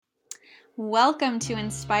Welcome to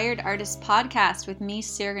Inspired Artist Podcast with me,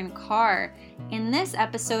 Sirgan Carr. In this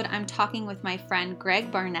episode, I'm talking with my friend Greg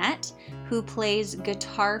Barnett, who plays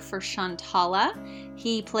guitar for Shantala.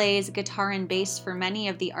 He plays guitar and bass for many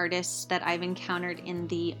of the artists that I've encountered in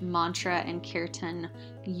the mantra and kirtan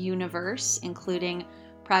universe, including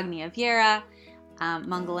Pragnya Viera,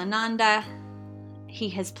 Mangalananda. He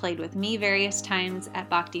has played with me various times at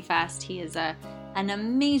Bhakti Fest. He is an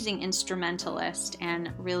amazing instrumentalist and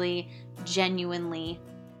really genuinely,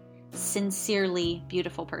 sincerely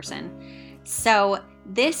beautiful person. So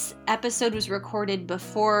this episode was recorded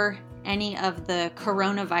before any of the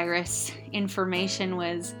coronavirus information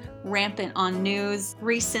was rampant on news.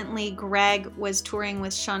 Recently, Greg was touring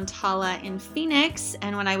with Shantala in Phoenix,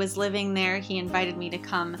 and when I was living there, he invited me to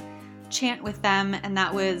come chant with them, and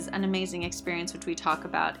that was an amazing experience, which we talk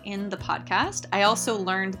about in the podcast. I also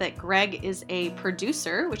learned that Greg is a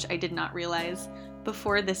producer, which I did not realize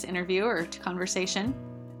before this interview or conversation.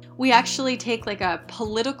 We actually take like a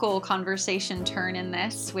political conversation turn in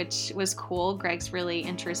this, which was cool. Greg's really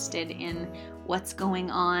interested in what's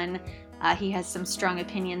going on. He has some strong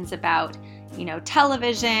opinions about,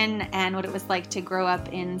 television and what it was like to grow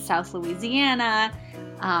up in South Louisiana,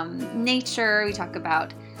 nature. We talk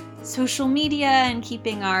about social media and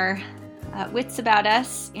keeping our wits about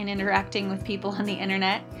us in interacting with people on the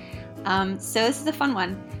internet. So this is a fun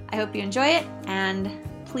one. I hope you enjoy it, and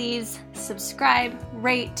please subscribe,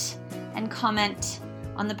 rate, and comment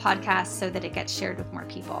on the podcast so that it gets shared with more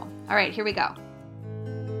people. All right, here we go.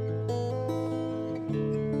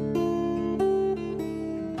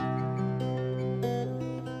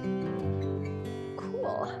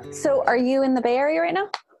 Cool. So are you in the Bay Area right now?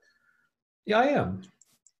 Yeah, I am.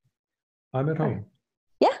 I'm at home.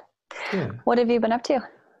 Yeah. What have you been up to?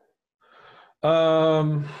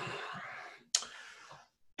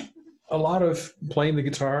 A lot of playing the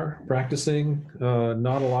guitar, practicing,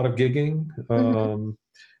 not a lot of gigging,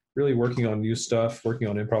 really working on new stuff, working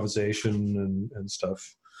on improvisation and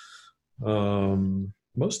stuff.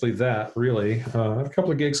 Mostly that, really. I have a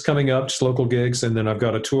couple of gigs coming up, just local gigs, and then I've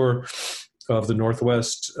got a tour of the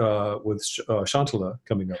Northwest with Shantala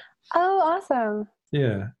coming up. Oh, awesome.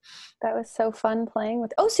 Yeah. That was so fun playing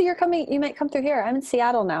with. Oh, so you might come through here. I'm in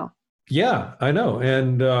Seattle now. Yeah, I know.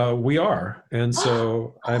 And we are. And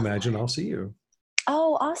so I imagine I'll see you.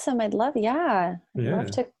 Oh, awesome. I'd love to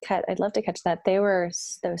catch that. That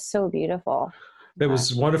was so beautiful. It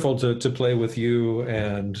was wonderful to play with you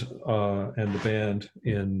and the band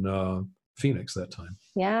in Phoenix that time.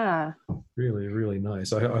 Yeah. Really, really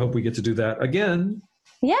nice. I hope we get to do that again.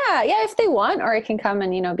 Yeah, if they want, or I can come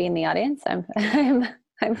and be in the audience.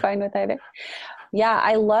 I'm fine with either. Yeah,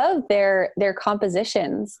 I love their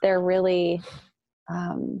compositions. They're really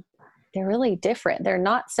different. They're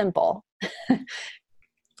not simple.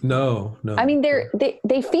 No. I mean,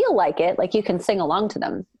 they feel like it. Like you can sing along to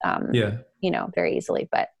them. Very easily.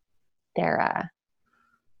 But they're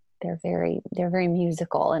very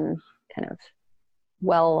musical and kind of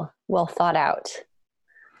well thought out.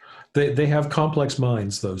 They have complex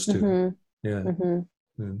minds, those two. Mm-hmm. Yeah. Mm-hmm.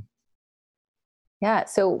 Yeah. Yeah.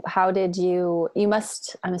 So how did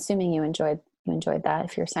I'm assuming you enjoyed that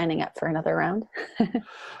if you're signing up for another round.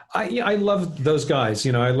 I love those guys.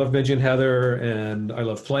 I love Midgie and Heather, and I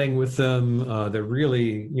love playing with them. They're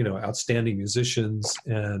really, outstanding musicians,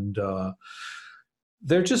 and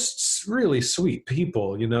they're just really sweet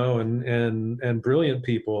people, and brilliant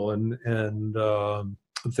people. And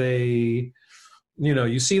they,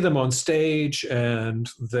 you see them on stage and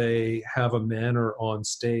they have a manner on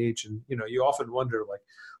stage, and, you often wonder, like,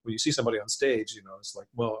 when you see somebody on stage, it's like,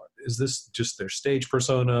 well, is this just their stage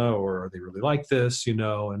persona, or are they really like this, and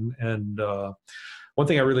one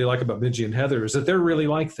thing I really like about Midgie and Heather is that they're really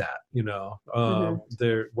like that,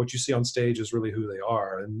 they're, what you see on stage is really who they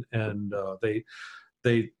are. And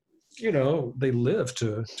they live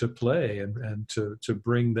to play and to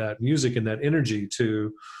bring that music and that energy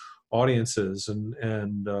to audiences, and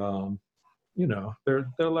they're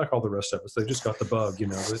like all the rest of us. They just got the bug,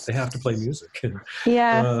 they have to play music.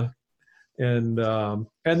 And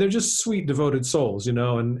they're just sweet, devoted souls,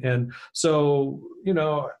 and so,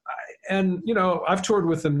 I've toured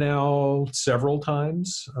with them now several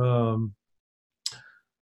times,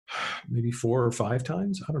 maybe 4 or 5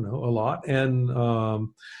 times. I don't know, a lot. And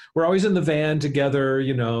we're always in the van together,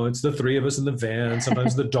 it's the 3 of us in the van.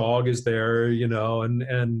 Sometimes the dog is there, and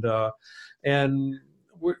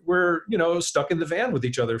we're stuck in the van with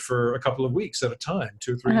each other for a couple of weeks at a time,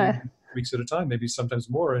 2 or 3 weeks at a time, maybe sometimes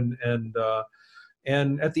more. And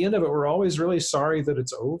at the end of it, we're always really sorry that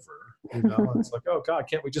it's over. It's like, oh God,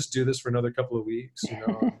 can't we just do this for another couple of weeks?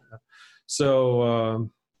 So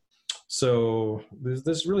So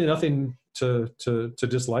there's really nothing to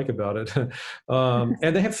dislike about it.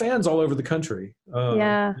 And they have fans all over the country.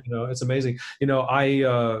 Yeah. It's amazing. I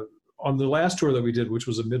on the last tour that we did, which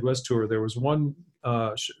was a Midwest tour, there was one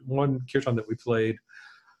kirtan that we played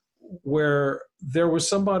where there was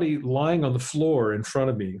somebody lying on the floor in front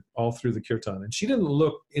of me all through the kirtan, and she didn't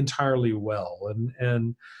look entirely well,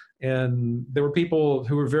 and there were people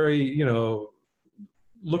who were very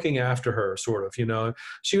looking after her, sort of.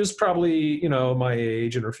 She was probably my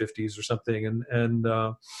age, in her 50s or something, and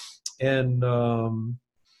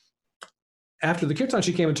after the kirtan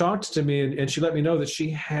she came and talked to me, and she let me know that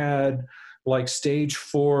she had like stage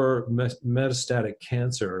 4 metastatic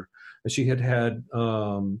cancer, and she had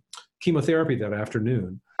chemotherapy that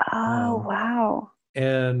afternoon. Oh, wow.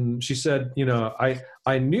 And she said,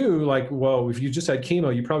 I knew, like, well, if you just had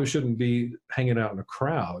chemo, you probably shouldn't be hanging out in a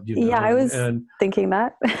crowd. Yeah, I was thinking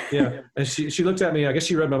that. Yeah. And she looked at me, I guess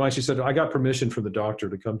she read my mind. She said, I got permission from the doctor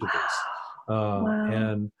to come to this. Wow.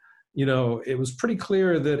 And, it was pretty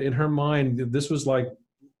clear that in her mind, this was like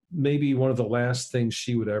maybe one of the last things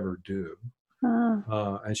she would ever do.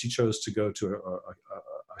 And she chose to go to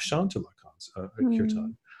a Shantala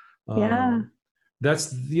kirtan. Yeah.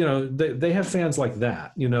 That's, they have fans like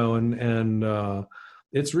that, and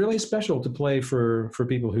it's really special to play for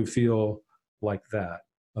people who feel like that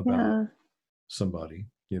about somebody,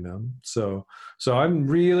 so I'm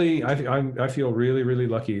really, I feel really, really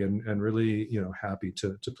lucky and really, happy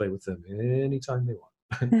to play with them anytime they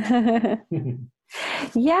want.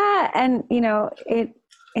 Yeah. And,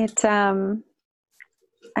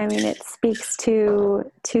 it speaks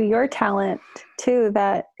to your talent too,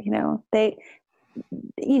 that,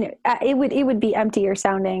 it would be emptier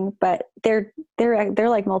sounding, but they're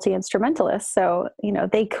like multi-instrumentalists. So,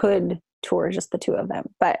 they could tour just the two of them,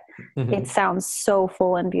 but it sounds so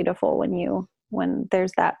full and beautiful when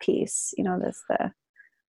there's that piece, there's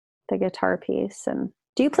the guitar piece. And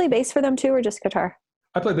do you play bass for them too, or just guitar?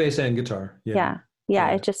 I play bass and guitar. Yeah.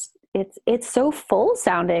 It's so full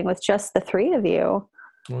sounding with just the three of you.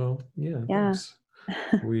 Well, yeah.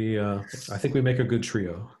 We, I think we make a good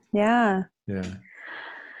trio. Yeah. Yeah.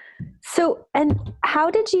 So, and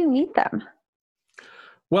how did you meet them?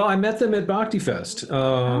 Well, I met them at Bhakti Fest.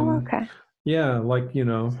 Okay. Yeah, like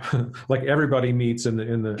like everybody meets in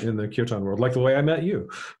the kirtan world, like the way I met you.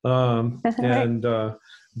 And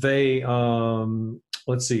they,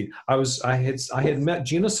 let's see, I had met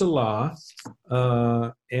Gina Salah,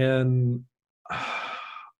 and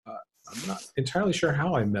I'm not entirely sure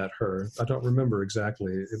how I met her. I don't remember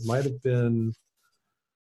exactly. It might have been.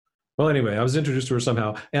 Well, anyway, I was introduced to her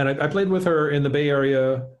somehow, and I played with her in the Bay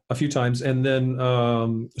Area a few times, and then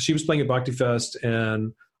she was playing at Bhakti Fest,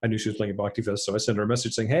 and I knew she was playing at Bhakti Fest, so I sent her a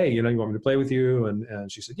message saying, hey, you want me to play with you?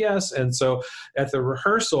 And she said yes. And so at the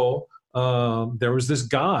rehearsal, there was this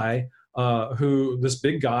guy, this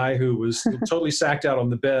big guy who was totally sacked out on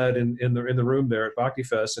the bed in the room there at Bhakti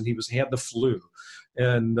Fest, and he had the flu.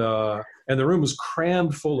 And the room was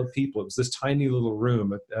crammed full of people. It was this tiny little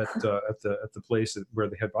room at the place where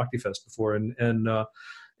they had Bhakti Fest before, and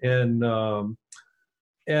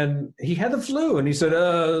he had the flu, and he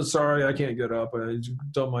said, sorry, I can't get up.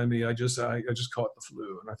 Don't mind me. I just caught the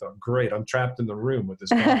flu. And I thought, great, I'm trapped in the room with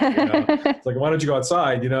this guy. It's like, why don't you go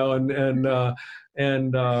outside?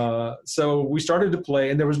 And so we started to play,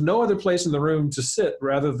 and there was no other place in the room to sit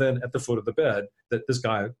rather than at the foot of the bed that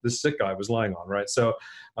this sick guy was lying on. Right. So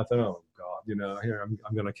I thought, oh God, here I'm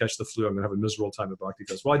going to catch the flu. I'm going to have a miserable time at Bhakti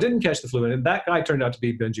Fest. Well, I didn't catch the flu, and that guy turned out to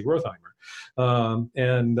be Benji Wertheimer.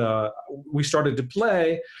 And we started to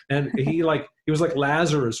play, and he was like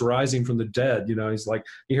Lazarus rising from the dead. He's like,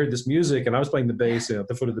 he heard this music, and I was playing the bass at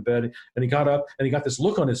the foot of the bed, and he got up, and he got this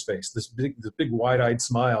look on his face, this big wide-eyed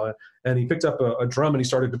smile, and he picked up a drum, and he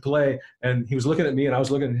started to play, and he was looking at me, and I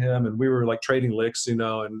was looking at him, and we were like trading licks, and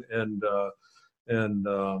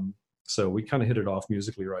so we kind of hit it off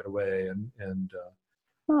musically right away, and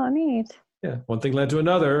oh, neat. Yeah, one thing led to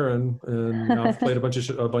another, and now I've played a bunch of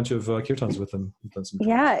kirtans with them.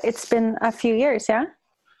 Yeah, it's been a few years, yeah?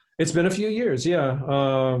 It's been a few years,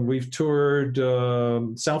 yeah. We've toured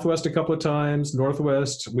Southwest a couple of times,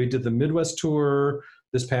 Northwest. We did the Midwest tour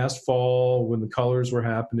this past fall when the colors were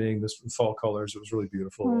happening, this fall colors. It was really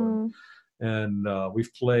beautiful. And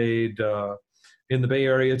we've played in the Bay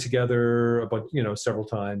Area together, several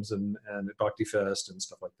times, and at Bhakti Fest and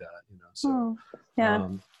stuff like that. So, yeah.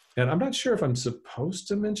 And I'm not sure if I'm supposed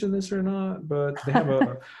to mention this or not, but they have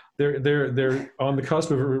they're on the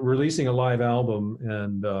cusp of releasing a live album,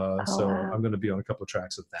 and so wow. I'm going to be on a couple of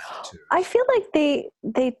tracks of that too. I feel like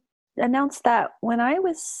they announced that when I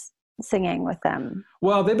was singing with them?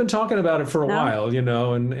 Well, they've been talking about it for a No?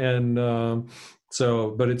 while,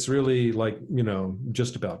 so, but it's really like,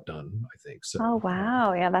 just about done, I think. So, Oh,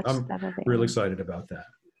 wow. Yeah, I'm that'll be real excited about that.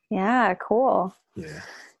 Yeah, cool. Yeah.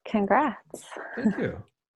 Congrats. Thank you.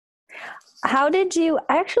 How did you,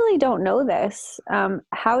 I actually don't know this.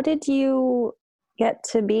 How did you get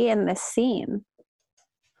to be in this scene?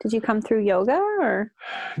 Did you come through yoga or?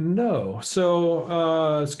 No.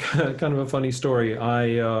 So, it's kind of a funny story.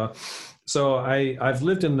 I've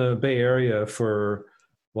lived in the Bay Area for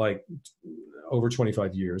like over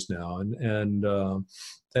 25 years now. And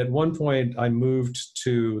at one point I moved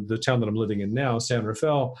to the town that I'm living in now, San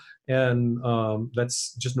Rafael, and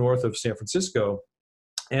that's just north of San Francisco.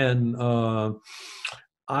 And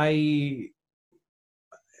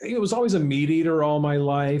it was always a meat eater all my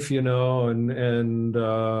life, and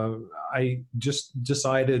I just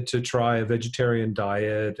decided to try a vegetarian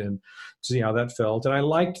diet and see how that felt. And I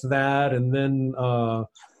liked that. And then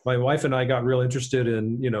my wife and I got real interested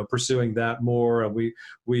in, pursuing that more. And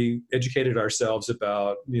we educated ourselves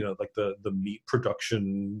about, like the meat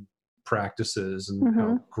production practices and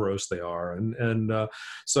how gross they are. And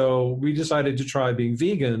so we decided to try being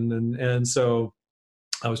vegan. And so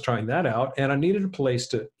I was trying that out, and I needed a place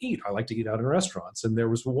to eat. I like to eat out in restaurants. And there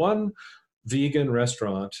was one vegan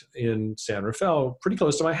restaurant in San Rafael, pretty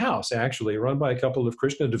close to my house, actually, run by a couple of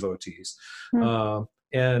Krishna devotees.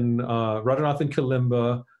 And Radhanath and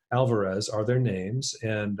Kalimba Alvarez are their names.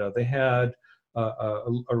 And they had a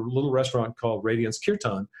little restaurant called Radiance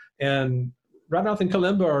Kirtan. And Radhanath and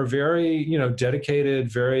Kalimba are very,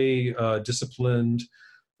 dedicated, very disciplined,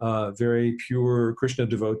 very pure Krishna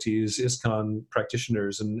devotees, ISKCON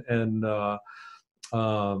practitioners, and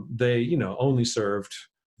they, only served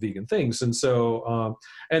vegan things. And so,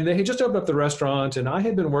 and they had just opened up the restaurant, and I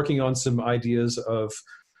had been working on some ideas of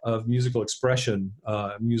musical expression,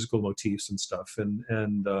 musical motifs and stuff.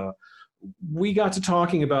 And we got to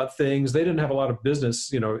talking about things. They didn't have a lot of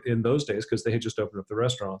business, in those days, because they had just opened up the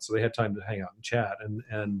restaurant. So they had time to hang out and chat.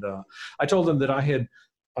 And I told them that I had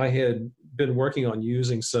been working on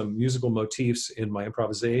using some musical motifs in my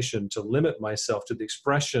improvisation to limit myself to the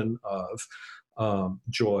expression of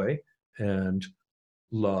joy and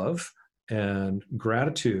love and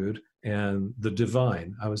gratitude and the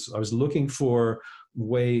divine. I was looking for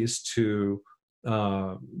ways to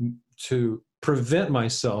prevent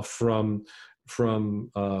myself from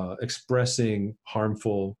expressing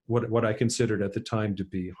harmful, what I considered at the time to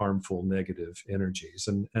be harmful, negative energies.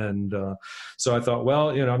 And so I thought, well,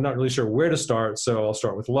 I'm not really sure where to start, so I'll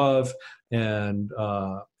start with love. And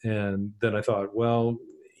then I thought, well,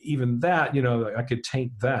 even that, I could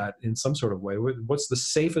taint that in some sort of way. What's the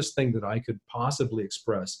safest thing that I could possibly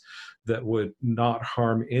express that would not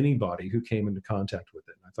harm anybody who came into contact with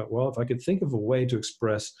it? And I thought, well, if I could think of a way to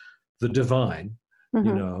express the divine,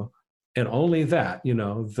 and only that,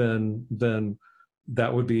 then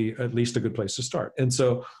that would be at least a good place to start. And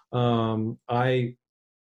so I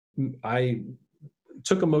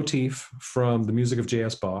took a motif from the music of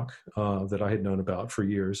J.S. Bach that I had known about for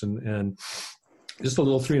years, and just a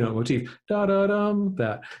little 3-note motif, da-da-dum,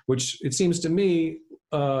 that, which it seems to me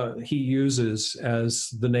he uses as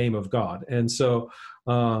the name of God. And so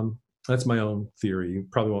that's my own theory. You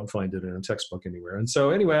probably won't find it in a textbook anywhere. And so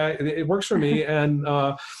anyway, it works for me. And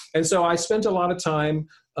so I spent a lot of time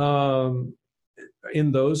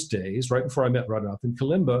in those days, right before I met Radhanath and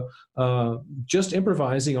Kalimba, just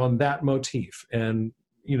improvising on that motif, and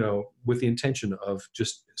with the intention of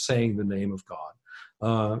just saying the name of God.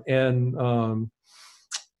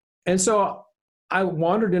 And so I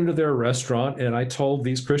wandered into their restaurant, and I told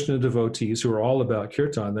these Krishna devotees who are all about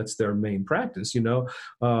kirtan, that's their main practice,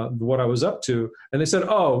 what I was up to. And they said,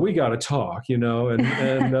 oh, we got to talk, and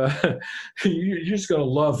you're just going to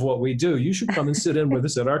love what we do. You should come and sit in with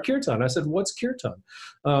us at our kirtan. I said, what's kirtan?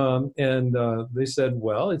 And they said,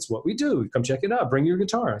 well, it's what we do. Come check it out. Bring your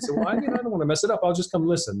guitar. I said, well, I don't want to mess it up. I'll just come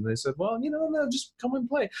listen. And they said, well, no, just come and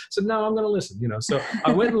play. I said, no, I'm going to listen, So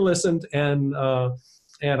I went and listened,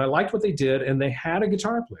 and I liked what they did, and they had a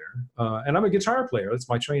guitar player. And I'm a guitar player. That's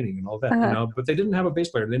my training and all that, but they didn't have a bass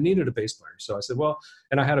player. They needed a bass player. So I said, well,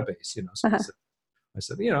 and I had a bass, so I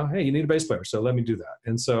said, hey, you need a bass player. So let me do that.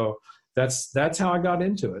 And so that's how I got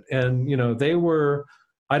into it. And,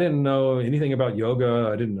 I didn't know anything about yoga.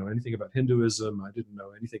 I didn't know anything about Hinduism. I didn't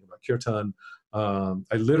know anything about kirtan.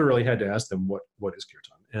 I literally had to ask them, what is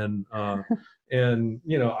kirtan? And,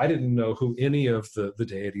 I didn't know who any of the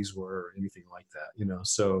deities were or anything like that,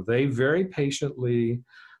 So they very patiently,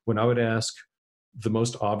 when I would ask the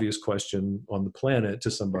most obvious question on the planet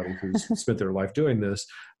to somebody who's spent their life doing this,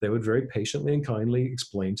 they would very patiently and kindly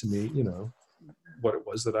explain to me, what it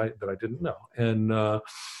was that I didn't know.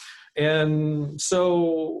 And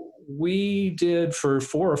so we did for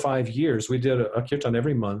 4 or 5 years. We did a kirtan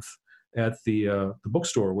every month at the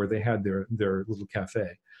bookstore where they had their little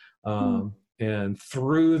cafe. And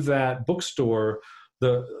through that bookstore,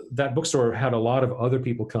 that bookstore had a lot of other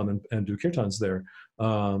people come and do kirtans there,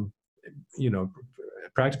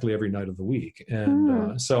 practically every night of the week.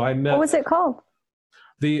 And so I met. What was it called?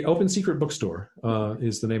 The Open Secret Bookstore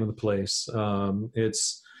is the name of the place.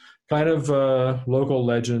 It's kind of a local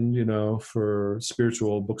legend, for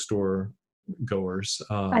spiritual bookstore goers.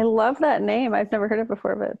 I love that name. I've never heard it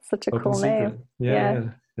before, but it's such a cool name. Yeah.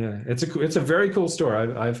 It's a very cool store.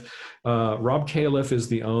 Rob Califf is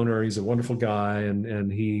the owner. He's a wonderful guy,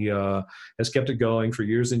 and he has kept it going for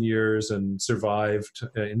years and years and survived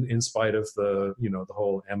in spite of the the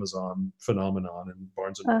whole Amazon phenomenon and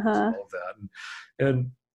Barnes and Noble and all of that,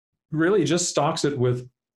 and really just stocks it with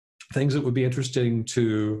things that would be interesting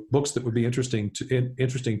to books that would be interesting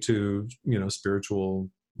to spiritual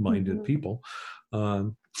minded people,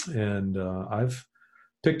 and I've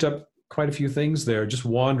picked up quite a few things there, just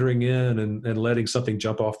wandering in and letting something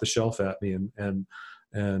jump off the shelf at me and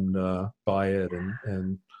buy it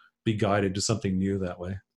and be guided to something new that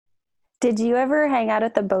way. Did you ever hang out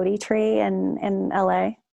at the Bodhi Tree in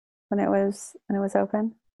LA when it was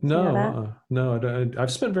open? No,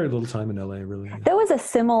 I've spent very little time in LA, really. There was a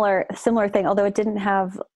similar thing, although it didn't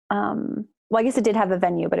have, I guess it did have a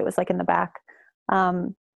venue, but it was like in the back.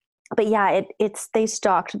 But yeah, they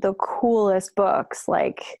stocked the coolest books,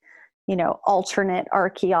 like, alternate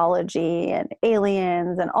archaeology and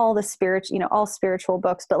aliens and all the all spiritual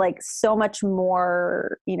books, but like so much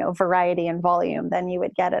more, variety and volume than you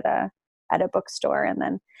would get at a bookstore. And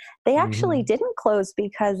then they actually didn't close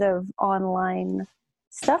because of online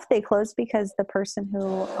stuff. They closed because the person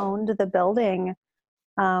who owned the building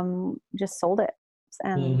just sold it,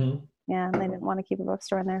 and they didn't want to keep a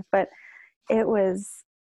bookstore in there. But it was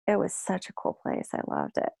such a cool place. I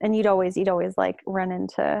loved it. And you'd always like run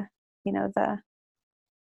into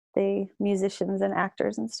the musicians and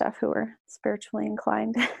actors and stuff who were spiritually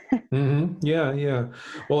inclined. Yeah.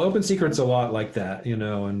 Well, Open Secret's a lot like that,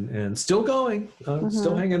 and still going,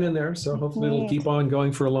 still hanging in there. So hopefully it'll keep on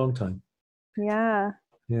going for a long time. Yeah.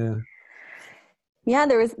 Yeah.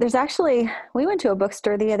 There's actually, we went to a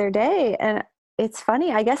bookstore the other day, and it's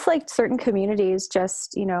funny. I guess like certain communities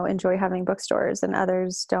just, enjoy having bookstores and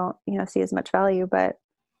others don't, see as much value. But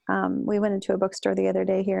we went into a bookstore the other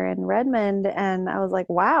day here in Redmond, and I was like,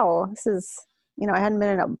 wow, this is, I hadn't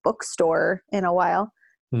been in a bookstore in a while.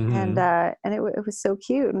 And it was so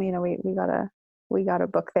cute. And, we got a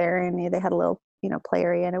book there, and they had a little, play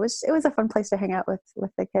area, and it was a fun place to hang out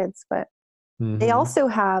with the kids. But they also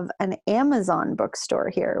have an Amazon bookstore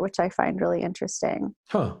here, which I find really interesting.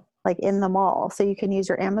 Like in the mall. So you can use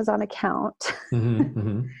your Amazon account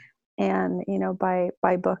and,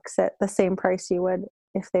 buy books at the same price you would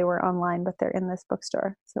if they were online, but they're in this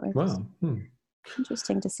bookstore. So it's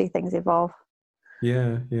interesting to see things evolve.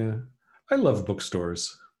 Yeah. I love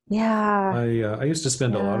bookstores. Yeah. I used to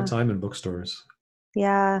spend a lot of time in bookstores.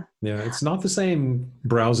 Yeah. It's not the same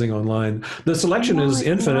browsing online. The selection is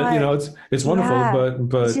infinite. It's wonderful,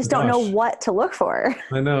 but you just don't know what to look for.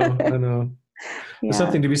 I know. There's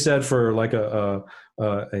something to be said for like a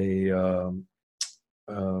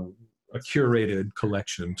curated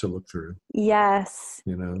collection to look through. Yes.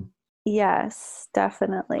 Yes,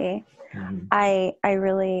 definitely. I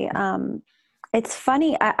really, it's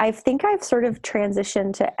funny. I think I've sort of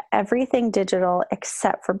transitioned to everything digital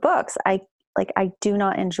except for books. I do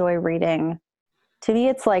not enjoy reading. To me,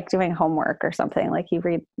 it's like doing homework or something. Like you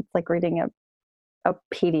read, it's like reading a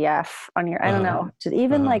PDF on your, I don't know, just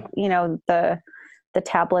even like, the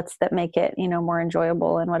tablets that make it, more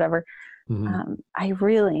enjoyable and whatever. I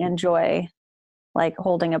really enjoy like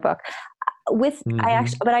holding a book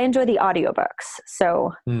but I enjoy the audiobooks.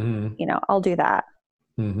 So, I'll do that.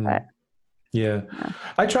 But, yeah.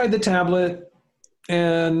 I tried the tablet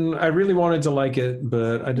and I really wanted to like it,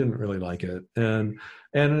 but I didn't really like it. And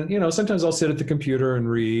sometimes I'll sit at the computer and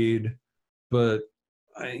read, but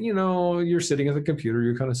you're sitting at the computer,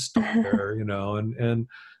 you're kind of stuck there,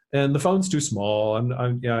 and the phone's too small. I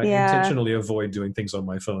intentionally avoid doing things on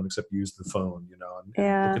my phone except use the phone, and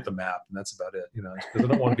look at the map, and that's about it, because I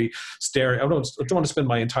don't want to be staring. I don't want to spend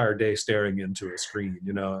my entire day staring into a screen,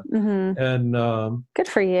 and good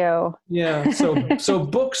for you. Yeah. So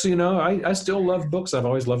books, I still love books. I've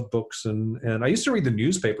always loved books, and I used to read the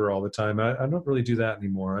newspaper all the time. I don't really do that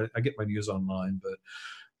anymore. I get my news online, but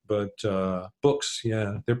books,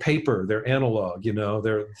 they're paper, they're analog,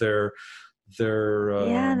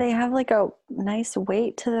 Yeah, they have like a nice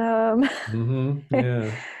weight to them.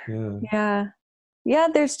 Yeah. Yeah. Yeah,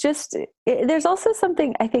 there's also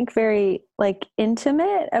something I think very like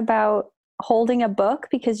intimate about holding a book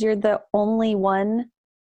because you're the only one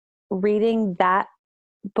reading that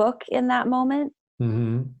book in that moment.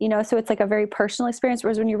 So it's like a very personal experience,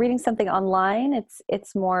 whereas when you're reading something online, it's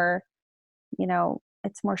more,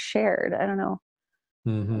 it's more shared. I don't know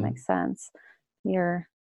if that makes sense.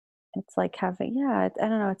 It's like having, I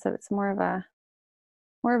don't know, it's more of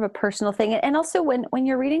a personal thing. And also when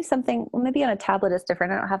you're reading something, well, maybe on a tablet is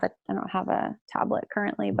different. I don't have a tablet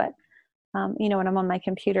currently, but when I'm on my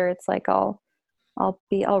computer, it's like I'll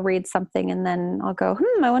read something and then I'll go,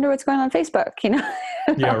 I wonder what's going on Facebook,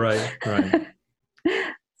 Yeah, right.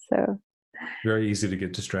 So very easy to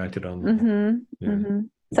get distracted on.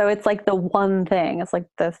 So it's like the one thing. It's like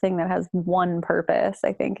the thing that has one purpose,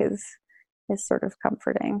 I think is sort of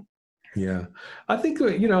comforting. Yeah. I think,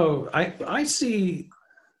 I see,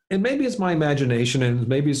 and maybe it's my imagination and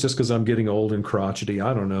maybe it's just because I'm getting old and crotchety.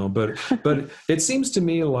 I don't know. But it seems to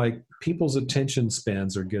me like people's attention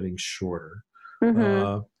spans are getting shorter.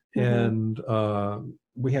 And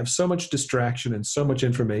we have so much distraction and so much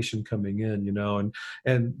information coming in,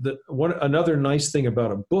 and another nice thing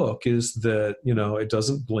about a book is that, it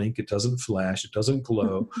doesn't blink, it doesn't flash, it doesn't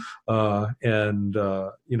glow, and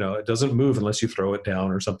it doesn't move unless you throw it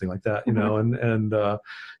down or something like that, and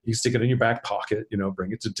you stick it in your back pocket,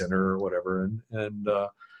 bring it to dinner or whatever.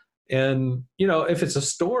 And if it's a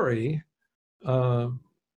story,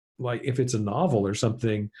 like if it's a novel or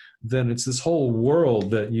something, then it's this whole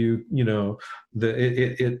world that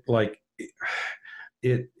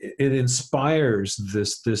it inspires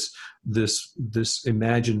this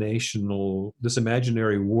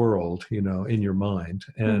imaginary world, in your mind,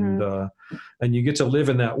 and you get to live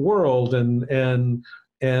in that world, and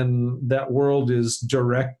that world is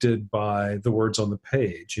directed by the words on the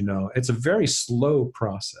page. It's a very slow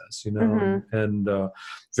process, and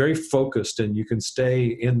very focused, and you can stay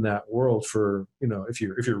in that world for, if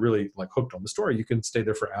you're really like hooked on the story, you can stay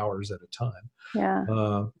there for hours at a time. Yeah.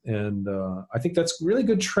 And I think that's really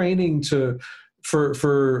good training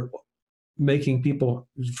for making people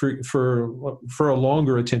for a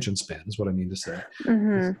longer attention span is what I mean to say.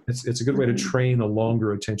 It's a good way to train a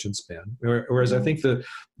longer attention span. Whereas I think the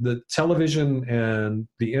television and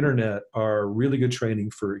the internet are really good training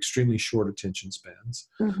for extremely short attention spans.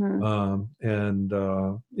 And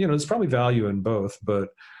there's probably value in both, but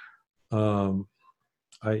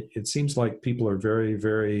it seems like people are very,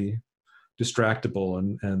 very distractible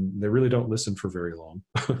and they really don't listen for very long.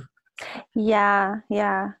 Yeah.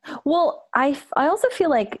 Well, I also feel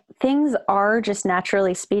like things are just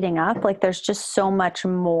naturally speeding up. Like there's just so much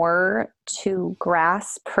more to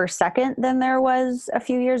grasp per second than there was a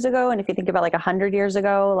few years ago. And if you think about like 100 years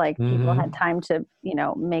ago, like people had time to,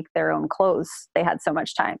 make their own clothes. They had so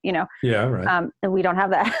much time, Yeah, right. And we don't have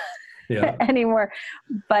that anymore.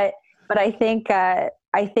 But I think,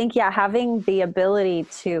 having the ability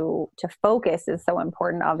to focus is so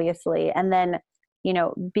important, obviously. And then,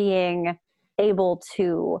 being able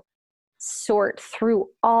to sort through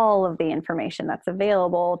all of the information that's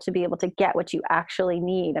available to be able to get what you actually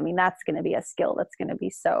need. I mean, that's going to be a skill that's going to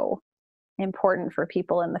be so important for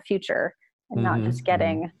people in the future, and not just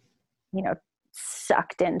getting,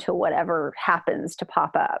 sucked into whatever happens to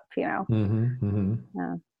pop up, Yeah.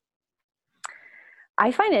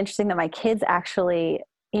 I find it interesting that my kids actually,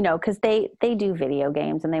 because they do video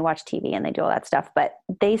games and they watch TV and they do all that stuff, but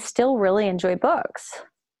they still really enjoy books.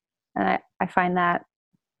 And I find that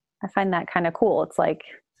kind of cool. It's like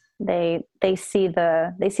they see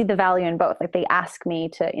the value in both. Like they ask me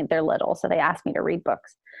they're little, so they ask me to read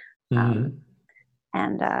books. And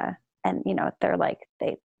they're like,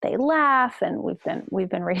 they laugh, and we've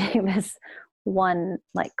been reading this one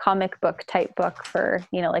like comic book type book for,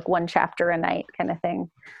 like one chapter a night kind of thing.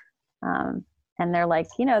 And they're like,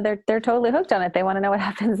 they're totally hooked on it. They want to know what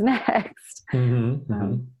happens next.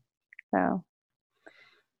 So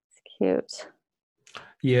it's cute.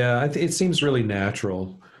 Yeah, it seems really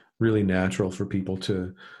natural for people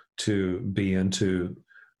to be into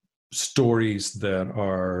stories that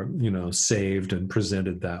are, saved and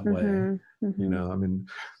presented that way. I mean,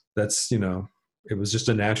 that's, it was just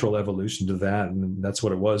a natural evolution to that. And that's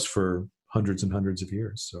what it was for hundreds and hundreds of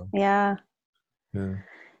years. So, yeah.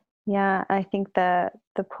 I think the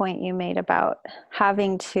point you made about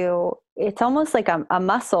having to, it's almost like a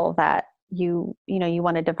muscle that you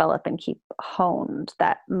want to develop and keep honed,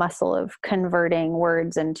 that muscle of converting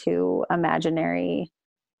words into imaginary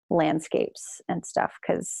landscapes and stuff.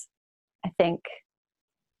 Cause I think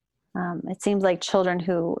It seems like children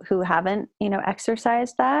who haven't,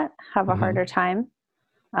 exercised that have a harder time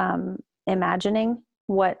imagining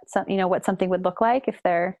what something would look like if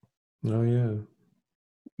they're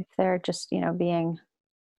just, being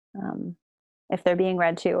if they're being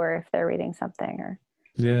read to, or if they're reading something, or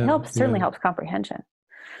certainly helps comprehension.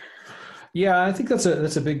 Yeah, I think that's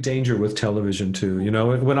a big danger with television too.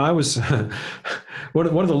 When I was one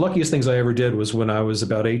of the luckiest things I ever did was when I was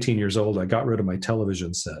about 18 years old, I got rid of my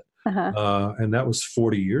television set, and that was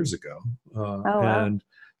 40 years ago. Wow. And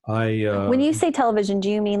I when you say television, do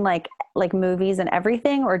you mean like movies and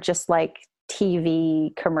everything, or just like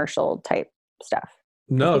TV commercial type stuff?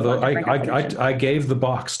 No, I gave the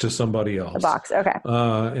box to somebody else. The box, okay.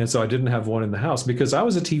 And so I didn't have one in the house because I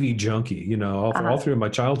was a TV junkie. All through my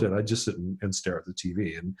childhood, I'd just sit and stare at the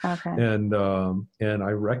TV, and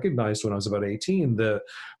I recognized when I was about 18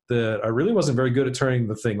 that I really wasn't very good at turning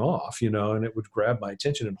the thing off, and it would grab my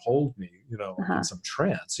attention and hold me, in some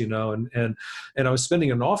trance, and I was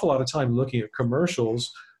spending an awful lot of time looking at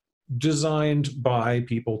commercials designed by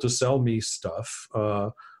people to sell me stuff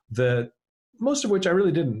that. Most of which I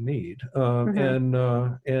really didn't need, and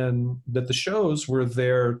that the shows were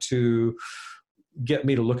there to get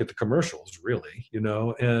me to look at the commercials, really,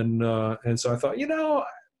 and so I thought, I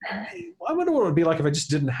wonder what it would be like if I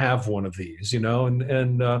just didn't have one of these, and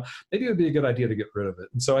maybe it would be a good idea to get rid of it,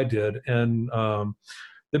 and so I did, and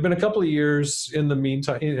there've been a couple of years in the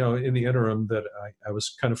meantime, in the interim, that I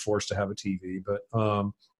was kind of forced to have a TV, but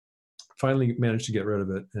finally managed to get rid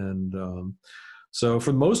of it, and. So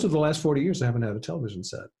for most of the last 40 years, I haven't had a television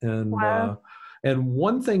set. And and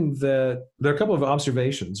one thing there are a couple of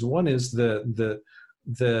observations. One is that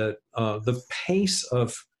the pace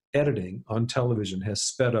of editing on television has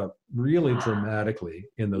sped up really dramatically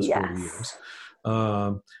in those 40 years.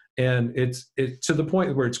 And it's to the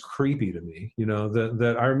point where it's creepy to me,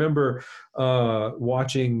 that I remember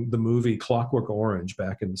watching the movie Clockwork Orange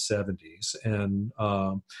back in the 70s. And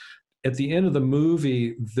at the end of the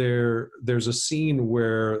movie, there's a scene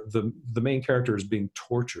where the main character is being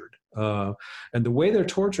tortured, and the way they're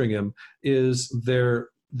torturing him is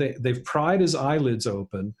they've pried his eyelids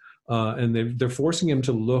open, and they're forcing him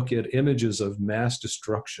to look at images of mass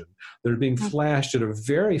destruction that are being flashed at a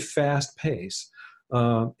very fast pace,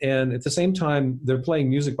 and at the same time they're playing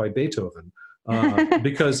music by Beethoven.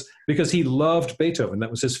 Because he loved Beethoven.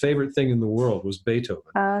 That was his favorite thing in the world, was Beethoven.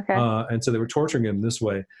 Okay. And so they were torturing him this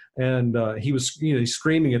way. And he was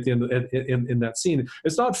screaming at the end in that scene,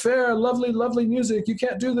 "It's not fair, lovely, lovely music. You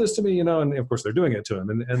can't do this to me," And of course they're doing it to him,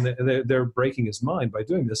 and they're breaking his mind by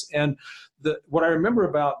doing this. And what I remember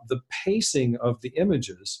about the pacing of the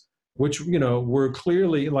images, which were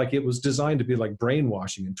clearly like it was designed to be like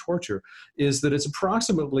brainwashing and torture, is that it's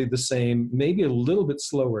approximately the same, maybe a little bit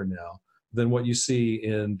slower now than what you see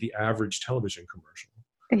in the average television commercial.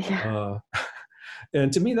 Yeah.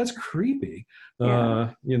 And to me, that's creepy,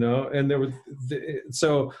 Yeah. And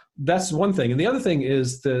so that's one thing. And the other thing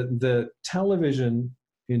is the television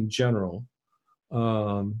in general,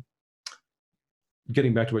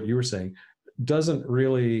 getting back to what you were saying, doesn't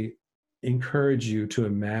really encourage you to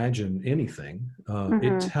imagine anything.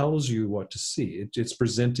 It tells you what to see. It's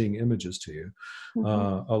presenting images to you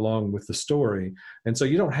along with the story. And so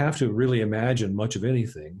you don't have to really imagine much of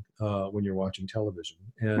anything when you're watching television.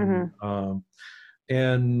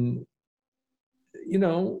 And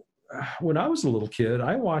when I was a little kid,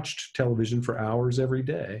 I watched television for hours every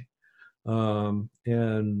day.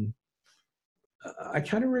 And I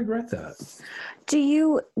kind of regret that. Do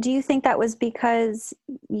you think that was because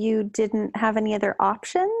you didn't have any other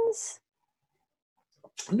options?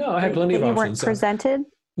 No, I had plenty of options. You weren't presented?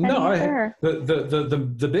 No,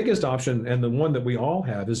 the biggest option, and the one that we all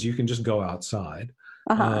have, is you can just go outside.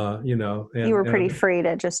 And you were pretty free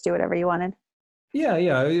to just do whatever you wanted. Yeah.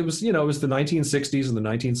 It was, it was the 1960s and the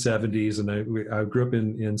 1970s, and I grew up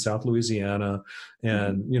in South Louisiana,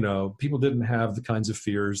 and people didn't have the kinds of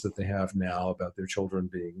fears that they have now about their children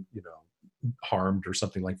being, harmed or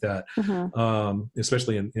something like that.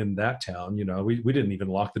 Especially in that town, we didn't even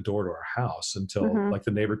lock the door to our house until like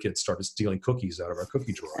the neighbor kids started stealing cookies out of our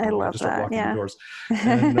cookie drawer. I love just that. Locking Yeah. the doors.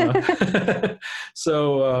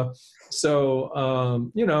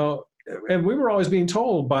 And, and we were always being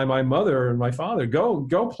told by my mother and my father,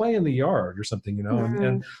 go play in the yard or something,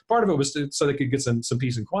 and part of it was so they could get some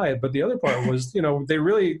peace and quiet. But the other part was, they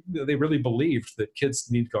really believed that kids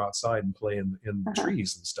need to go outside and play in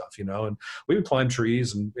trees and stuff, and we would climb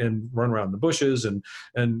trees and run around the bushes and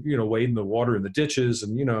wade in the water in the ditches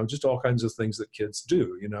and, just all kinds of things that kids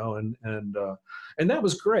do, and that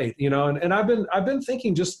was great, and I've been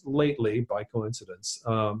thinking just lately by coincidence,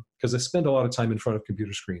 because I spend a lot of time in front of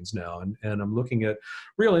computer screens now, and I'm looking at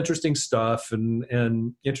real interesting stuff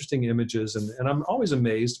and interesting images, and I'm always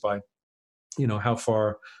amazed by how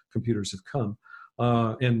far computers have come,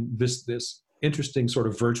 and this interesting sort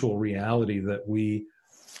of virtual reality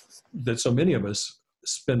that so many of us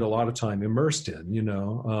spend a lot of time immersed in,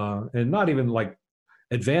 and not even like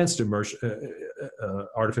advanced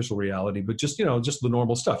artificial reality, but just just the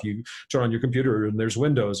normal stuff. You turn on your computer and there's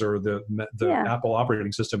Windows or the Apple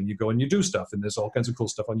operating system, and you go and you do stuff, and there's all kinds of cool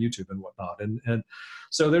stuff on YouTube and whatnot, and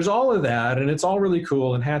so there's all of that, and it's all really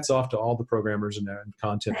cool, and hats off to all the programmers and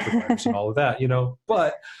content providers and all of that,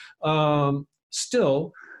 but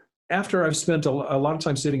still, after I've spent a lot of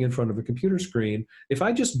time sitting in front of a computer screen, if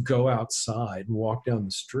I just go outside and walk down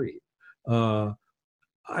the street,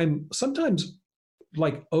 I'm sometimes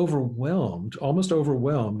like almost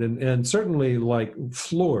overwhelmed, and certainly like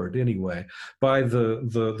floored anyway by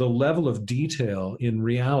the level of detail in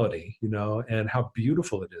reality, and how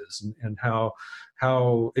beautiful it is, and how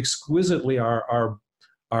exquisitely our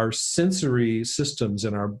sensory systems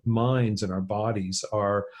and our minds and our bodies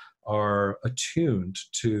are attuned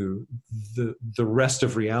to the rest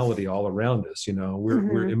of reality all around us.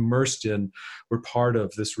 We're immersed we're part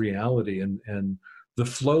of this reality, and the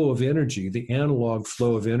flow of energy, the analog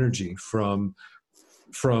flow of energy from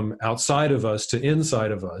outside of us to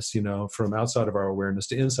inside of us, from outside of our awareness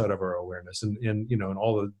to inside of our awareness, and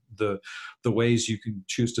all the ways you can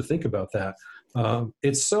choose to think about that.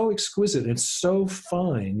 It's so exquisite, it's so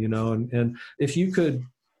fine, and if you could,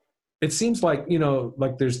 it seems like,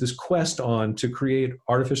 like there's this quest on to create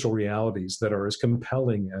artificial realities that are as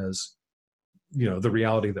compelling as, the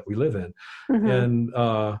reality that we live in. And,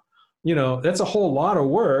 that's a whole lot of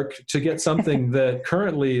work to get something that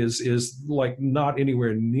currently is like not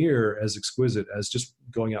anywhere near as exquisite as just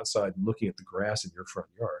going outside and looking at the grass in your front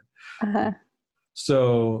yard. Uh-huh.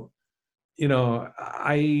 So,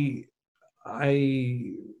 I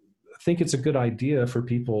think it's a good idea for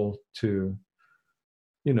people to,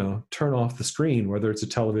 turn off the screen, whether it's a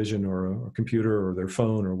television or a computer or their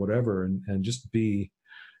phone or whatever, and just be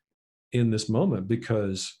in this moment,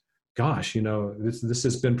 because gosh, this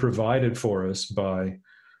has been provided for us by,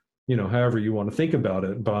 however you want to think about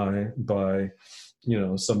it, by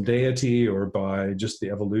some deity, or by just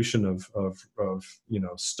the evolution of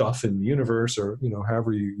stuff in the universe, or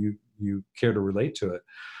however you care to relate to it.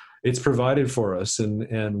 It's provided for us,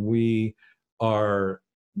 and we are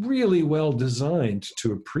really well designed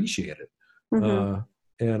to appreciate it.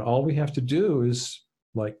 And all we have to do is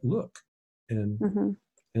like look and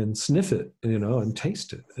sniff it, and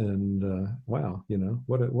taste it, and wow,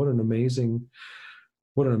 what an amazing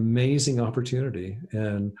opportunity.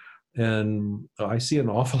 And I see an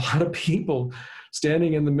awful lot of people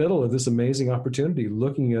standing in the middle of this amazing opportunity,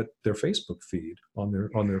 looking at their Facebook feed on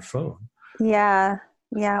their phone. Yeah.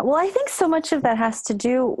 Well, I think so much of that has to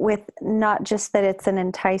do with not just that it's an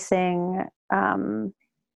enticing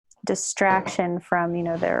distraction from,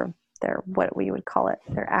 their what we would call it,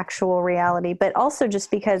 their actual reality, but also just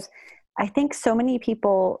because I think so many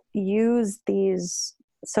people use these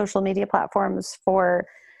social media platforms for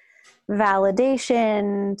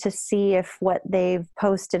validation, to see if what they've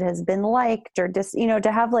posted has been liked, or just,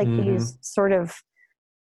 to have like these sort of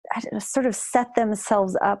set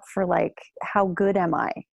themselves up for like, how good am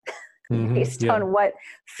I? Based on what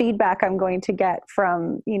feedback I'm going to get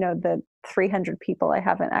from, the 300 people I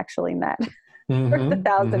haven't actually met. Or the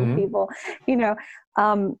 1,000 people,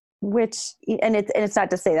 which, and it's not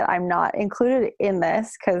to say that I'm not included in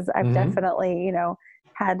this, because I've definitely,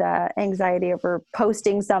 had anxiety over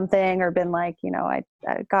posting something, or been like,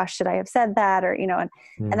 gosh, should I have said that? Or, and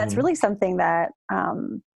that's really something that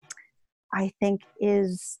I think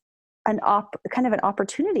is kind of an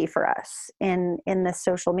opportunity for us in this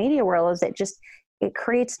social media world, is it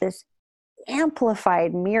creates this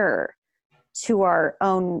amplified mirror to our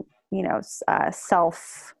own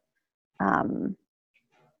self,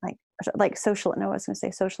 like social, no, I was going to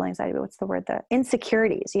say social anxiety, but what's the word? The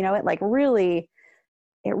insecurities, it like really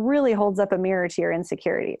holds up a mirror to your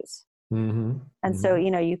insecurities. And so,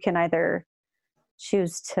 you can either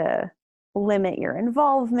choose to limit your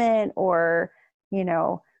involvement, or,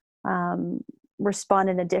 respond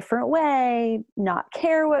in a different way, not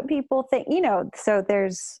care what people think, so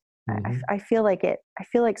there's, I feel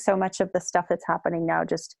like so much of the stuff that's happening now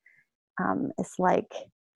just, it's like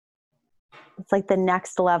the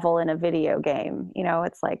next level in a video game,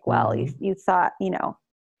 it's like, well, you thought,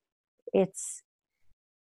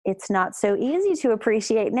 it's not so easy to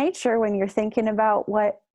appreciate nature when you're thinking about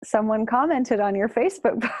what someone commented on your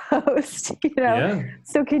Facebook post, Yeah.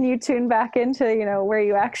 So can you tune back into, where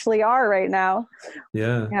you actually are right now?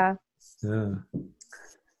 Yeah. Yeah. Yeah.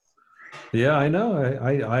 Yeah, I know.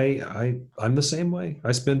 I'm the same way.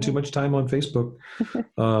 I spend too much time on Facebook,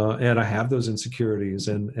 and I have those insecurities,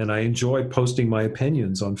 and I enjoy posting my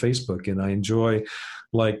opinions on Facebook, and I enjoy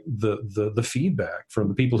like the feedback from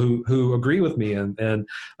the people who agree with me, and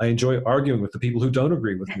I enjoy arguing with the people who don't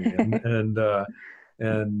agree with me,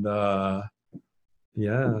 and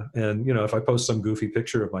yeah, and if I post some goofy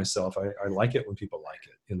picture of myself, I like it when people like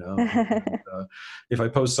it, And, if I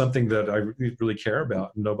post something that I really care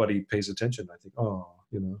about and nobody pays attention, I think, oh,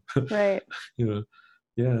 Right.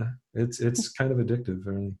 Yeah, it's kind of addictive,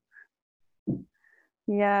 really.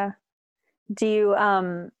 Yeah. Do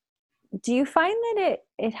you find that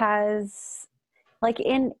it has, like,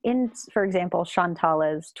 in for example,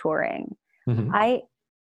 Shantala's touring, Mm-hmm.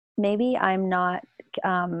 I'm not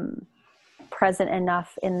present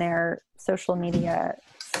enough in their social media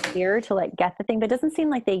sphere to like get the thing, but it doesn't seem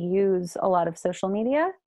like they use a lot of social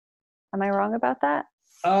media. Am I wrong about that?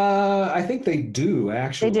 I think they do,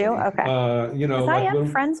 actually. They do? Okay. Because I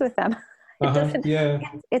am friends with them. It doesn't. Yeah.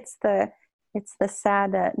 It's the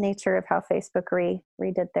sad nature of how Facebook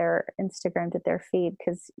redid their Instagram, did their feed,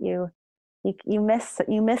 because you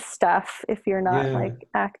miss stuff if you're not like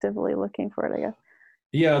actively looking for it, I guess.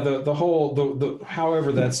 Yeah, the whole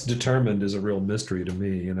however that's determined is a real mystery to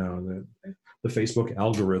me. The Facebook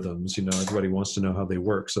algorithms. Everybody wants to know how they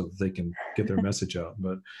work so that they can get their message out.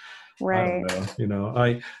 But right. I don't know.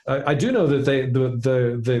 I do know that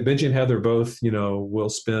the Benji and Heather both will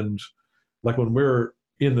spend, like, when we're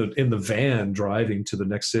in the van driving to the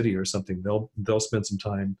next city or something, they'll spend some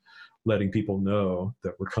time letting people know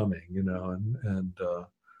that we're coming. And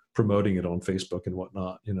promoting it on Facebook and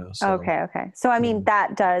whatnot, So, okay. So I mean,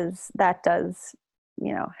 that does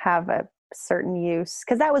have a certain use,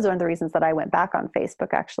 because that was one of the reasons that I went back on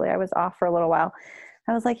Facebook. Actually, I was off for a little while.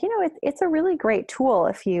 I was like, it's a really great tool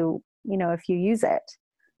if you use it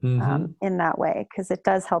in that way, because it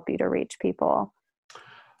does help you to reach people.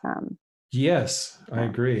 Yes, I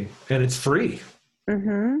agree, and it's free.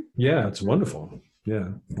 Mm-hmm. Yeah, it's wonderful. Yeah,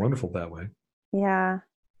 wonderful that way. Yeah.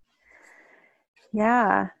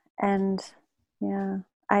 And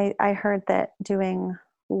I heard that doing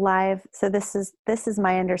live, so this is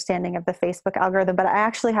my understanding of the Facebook algorithm, but I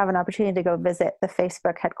actually have an opportunity to go visit the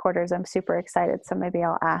Facebook headquarters. I'm super excited, so maybe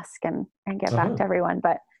I'll ask and get back to everyone.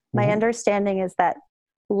 But my understanding is that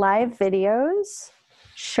live videos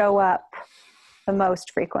show up the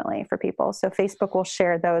most frequently for people. So Facebook will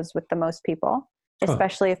share those with the most people,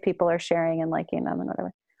 especially if people are sharing and liking them and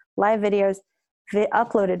whatever. Live videos,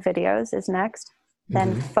 uploaded videos is next.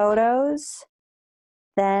 Then photos,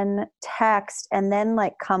 then text, and then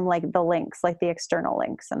come the links, like the external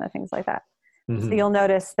links and the things like that. So you'll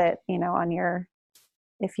notice that,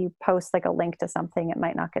 if you post a link to something, it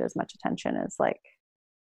might not get as much attention as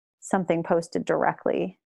something posted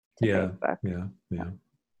directly to Facebook. Yeah.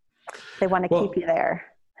 They want to keep you there.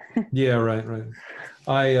 Yeah, right.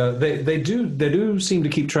 They do seem to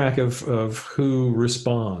keep track of who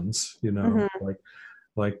responds,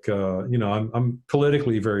 I'm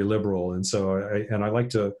politically very liberal, and so I like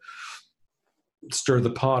to stir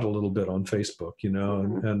the pot a little bit on Facebook,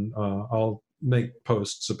 and I'll make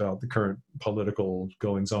posts about the current political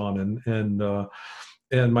goings on,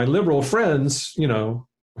 and my liberal friends,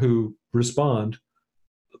 who respond,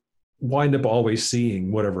 wind up always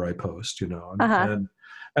seeing whatever I post,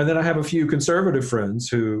 and then I have a few conservative friends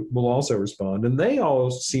who will also respond, and they all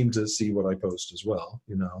seem to see what I post as well,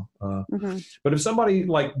 But if somebody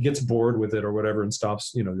gets bored with it or whatever and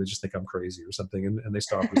stops, they just think I'm crazy or something, and they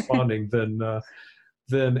stop responding, then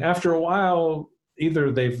after a while, either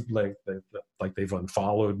they've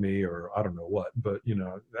unfollowed me, or I don't know what, but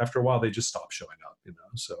after a while they just stop showing up,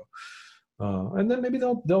 So. And then maybe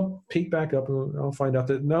they'll peek back up, and I'll find out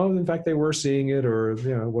that no, in fact they were seeing it, or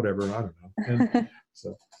whatever. I don't know. And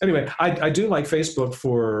so anyway, I do like Facebook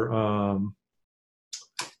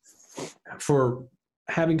for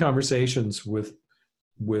having conversations with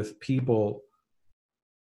people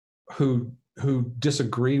who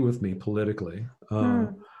disagree with me politically.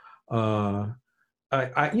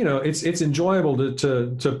 It's enjoyable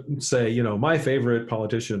to say, my favorite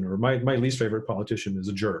politician or my least favorite politician is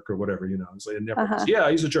a jerk or whatever, So it never goes, yeah,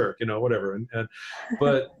 he's a jerk, whatever.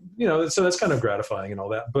 But, so that's kind of gratifying and all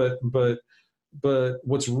that. But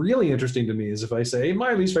what's really interesting to me is if I say, hey,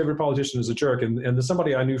 my least favorite politician is a jerk, and then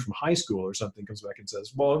somebody I knew from high school or something comes back and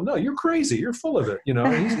says, well, no, you're crazy. You're full of it.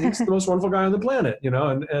 He's the most wonderful guy on the planet,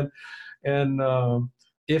 and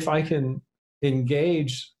if I can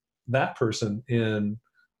engage that person in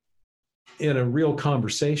in a real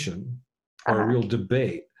conversation or a real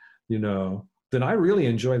debate, then I really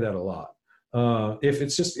enjoy that a lot. If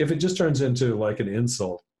it just turns into like an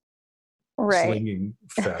insult slinging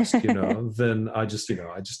fest, then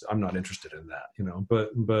I'm not interested in that,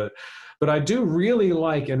 but I do really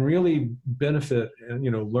like and really benefit and,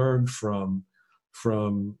 learn from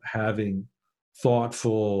having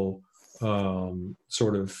thoughtful,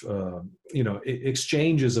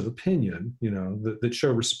 exchanges of opinion, that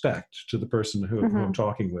show respect to the person who I'm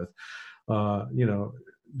talking with,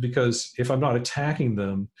 because if I'm not attacking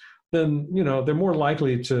them, then, they're more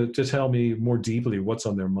likely to tell me more deeply what's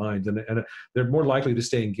on their mind, and they're more likely to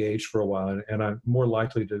stay engaged for a while, and I'm more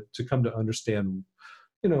likely to come to understand,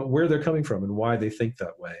 where they're coming from and why they think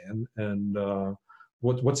that way, and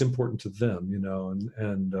what's important to them,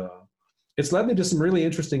 and it's led me to some really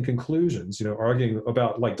interesting conclusions, arguing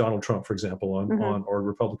about like Donald Trump, for example, on or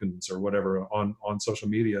Republicans or whatever on social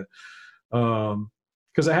media.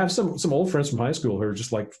 Because I have some old friends from high school who are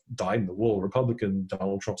just like dyed-in-the-wool Republican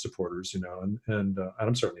Donald Trump supporters, and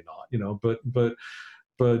I'm certainly not,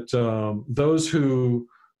 but those who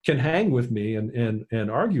can hang with me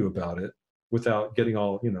and argue about it without getting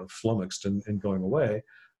all flummoxed and going away,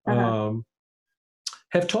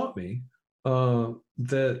 have taught me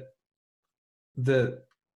that the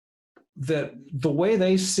way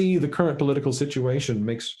they see the current political situation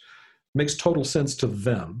makes total sense to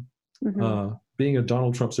them. Being a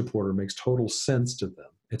Donald Trump supporter makes total sense to them.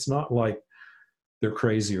 It's not like they're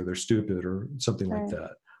crazy or they're stupid or something like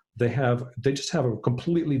that. They just have a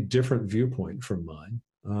completely different viewpoint from mine.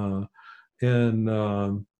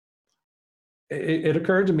 It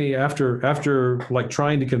occurred to me after like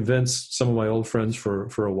trying to convince some of my old friends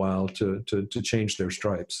for a while to change their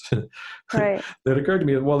stripes. It occurred to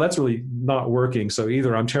me, well, that's really not working. So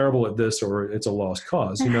either I'm terrible at this or it's a lost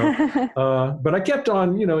cause, but I kept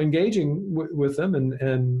on, engaging with them,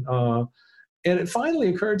 and it finally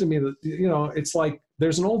occurred to me that, it's like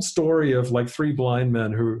there's an old story of like three blind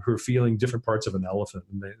men who are feeling different parts of an elephant,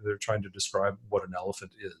 and they're trying to describe what an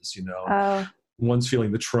elephant is, One's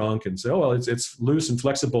feeling the trunk and say, oh, well, it's loose and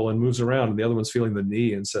flexible and moves around. And the other one's feeling the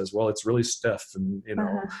knee and says, well, it's really stiff. And,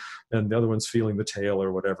 and the other one's feeling the tail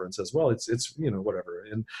or whatever and says, well, it's whatever.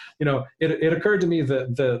 And, it occurred to me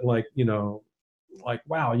that like,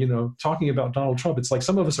 wow, talking about Donald Trump, it's like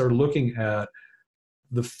some of us are looking at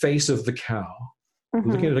the face of the cow.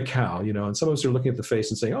 Looking at a cow, and some of us are looking at the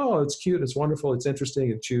face and saying, oh, it's cute, it's wonderful, it's interesting,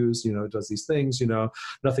 it chews, it does these things,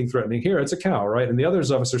 nothing threatening here. It's a cow, right? And the others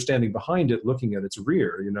of us are standing behind it, looking at its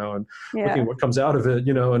rear, and looking at what comes out of it,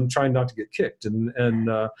 and trying not to get kicked.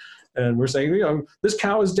 And we're saying, this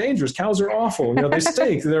cow is dangerous. Cows are awful. They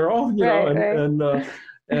stink. They're all, and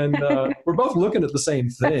we're both looking at the same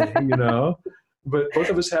thing, but both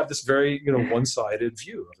of us have this very, one-sided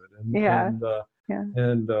view of it.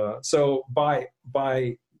 And so by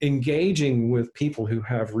engaging with people who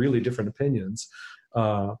have really different opinions,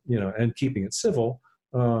 and keeping it civil,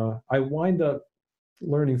 I wind up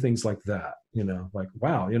learning things like that, like,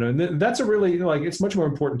 wow, and that's a really, like, it's much more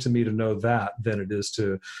important to me to know that than it is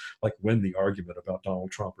to like win the argument about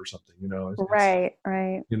Donald Trump or something, Right.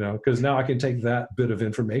 Because now I can take that bit of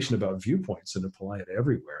information about viewpoints and apply it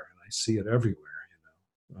everywhere, and I see it everywhere,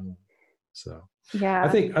 so. Yeah. I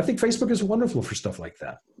think Facebook is wonderful for stuff like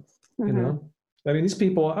that. I mean, these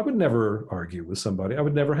people, I would never argue with somebody. I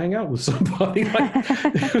would never hang out with somebody.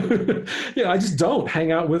 I just don't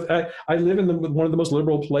hang out with, I live in one of the most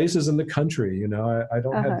liberal places in the country. I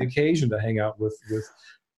don't have the occasion to hang out with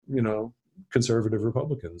conservative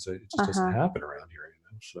Republicans. It just doesn't happen around here,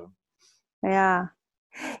 so. Yeah.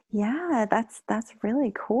 Yeah. That's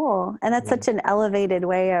really cool. And that's such an elevated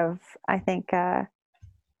way of, I think,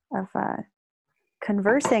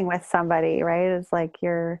 conversing with somebody, right? It's like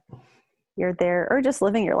you're there, or just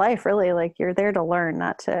living your life, really, like you're there to learn,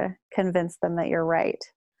 not to convince them that you're right.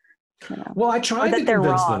 Well, I tried to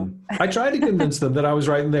convince them. I tried to convince them that I was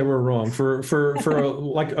right and they were wrong for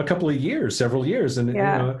like a couple of years, several years, and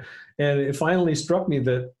and it finally struck me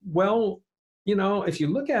that, well, if you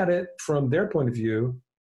look at it from their point of view,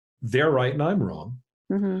 they're right and I'm wrong,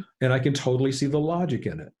 and I can totally see the logic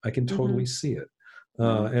in it. I can totally see it.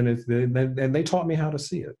 And they taught me how to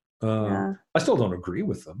see it. I still don't agree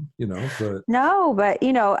with them, but no, but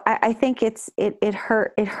I think it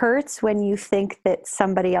hurts when you think that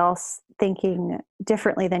somebody else thinking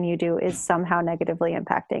differently than you do is somehow negatively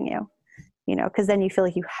impacting you, because then you feel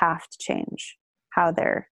like you have to change how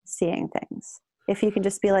they're seeing things. If you can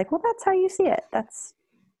just be like, well, that's how you see it. That's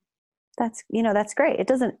great. It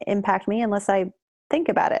doesn't impact me unless I think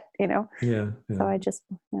about it, Yeah. So I just,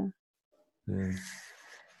 Yeah.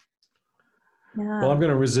 Yeah. Well, I'm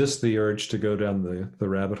going to resist the urge to go down the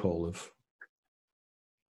rabbit hole of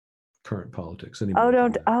current politics anymore. Oh,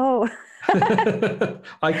 don't. Oh.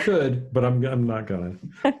 I could, but I'm not going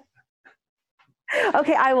to.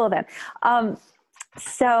 Okay, I will then.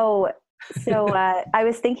 So I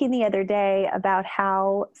was thinking the other day about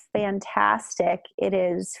how fantastic it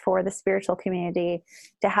is for the spiritual community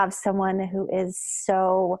to have someone who is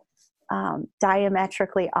so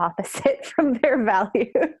diametrically opposite from their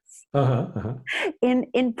values. In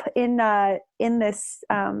this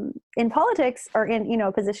in politics, or in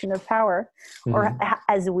a position of power, or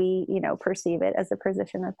as we perceive it as a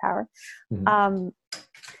position of power.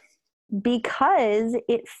 Because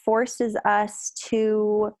it forces us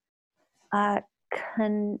to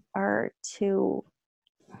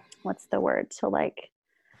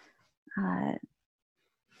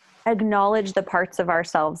acknowledge the parts of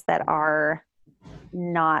ourselves that are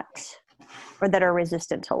not, or that are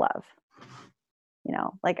resistant to love.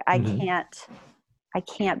 I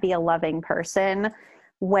can't be a loving person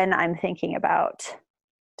when I'm thinking about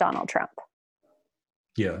Donald Trump.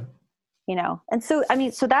 Yeah. And so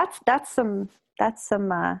that's some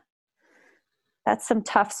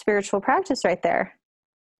tough spiritual practice right there.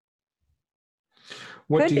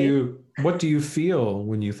 What do you feel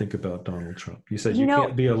when you think about Donald Trump? You said you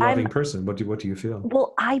can't be a loving person. What do you feel?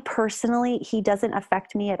 Well, I personally, he doesn't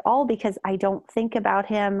affect me at all, because I don't think about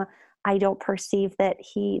him. I don't perceive that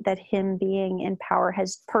him being in power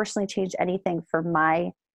has personally changed anything for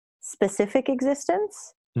my specific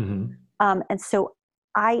existence. And so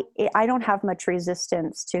I don't have much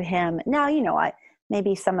resistance to him. Now,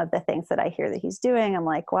 maybe some of the things that I hear that he's doing, I'm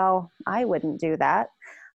like, well, I wouldn't do that.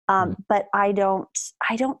 But I don't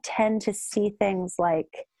tend to see things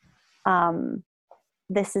like,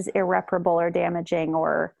 this is irreparable or damaging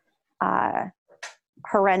or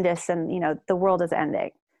horrendous, and the world is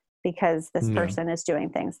ending because this person is doing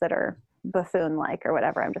things that are buffoon-like or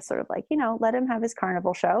whatever. I'm just sort of like, let him have his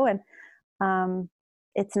carnival show, and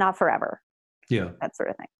it's not forever. Yeah. That sort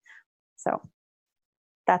of thing. So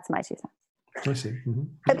that's my 2 cents. I see.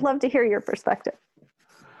 I'd love to hear your perspective.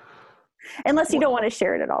 Unless you don't want to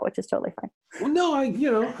share it at all, which is totally fine. Well, no,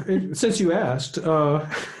 since you asked. Well,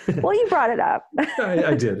 you brought it up.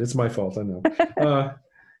 I did. It's my fault. I know.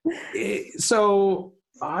 So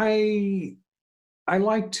I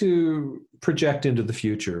like to project into the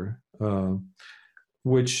future,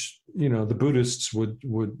 which the Buddhists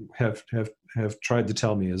would have tried to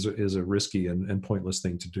tell me is a risky and pointless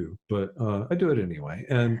thing to do, but I do it anyway.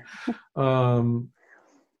 And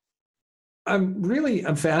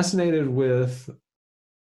I'm fascinated with.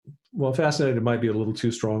 Well, fascinated might be a little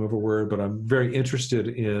too strong of a word, but I'm very interested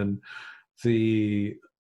in the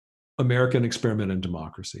American experiment in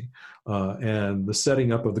democracy and the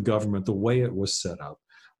setting up of the government, the way it was set up,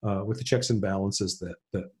 with the checks and balances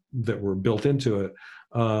that were built into it,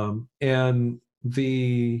 and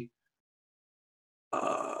the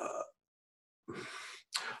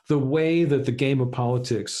way that the game of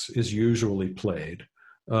politics is usually played,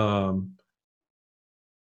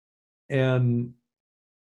 and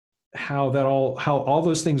how all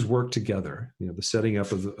those things work together, the setting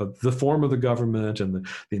up of the form of the government and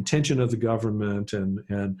the intention of the government,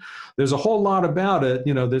 and there's a whole lot about it,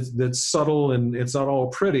 that's subtle, and it's not all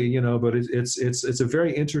pretty, but it's a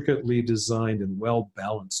very intricately designed and well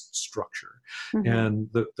balanced structure. And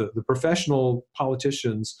the professional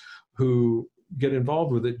politicians who get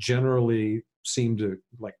involved with it generally seem to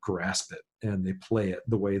grasp it, and they play it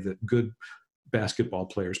the way that good basketball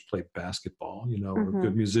players play basketball, or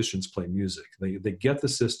good musicians play music. They get the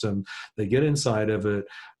system, they get inside of it,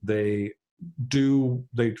 they do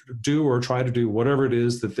or try to do whatever it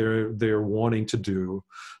is that they're wanting to do,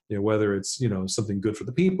 whether it's something good for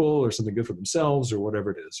the people or something good for themselves or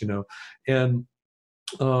whatever it is,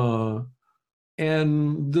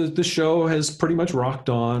 and the show has pretty much rocked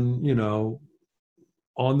on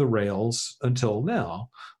the rails until now,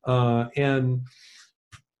 and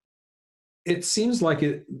it seems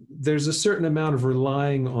like there's a certain amount of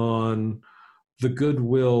relying on the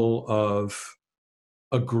goodwill of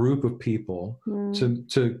a group of people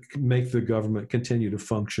to make the government continue to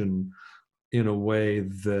function in a way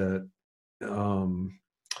that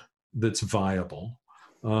that's viable.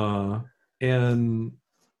 And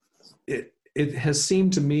it has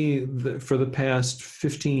seemed to me that for the past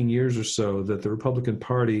 15 years or so that the Republican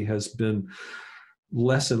Party has been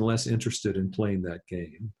less and less interested in playing that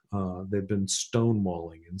game. They've been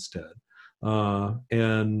stonewalling instead.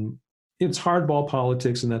 And it's hardball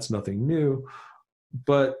politics, and that's nothing new.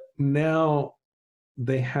 But now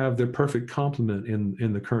they have their perfect complement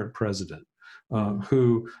in the current president.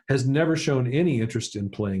 who has never shown any interest in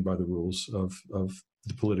playing by the rules of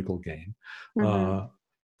the political game,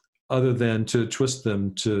 other than to twist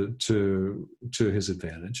them to his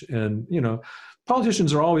advantage. And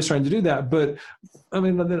politicians are always trying to do that, but I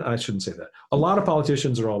mean, I shouldn't say that. A lot of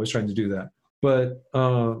politicians are always trying to do that, but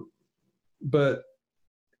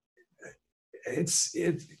it's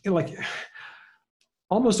like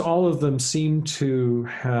almost all of them seem to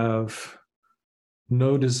have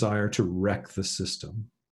no desire to wreck the system.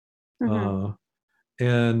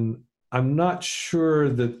 And I'm not sure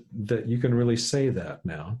that you can really say that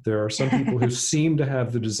now. There are some people who seem to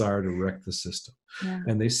have the desire to wreck the system.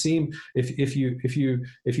 And they seem, if you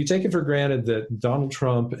take it for granted that Donald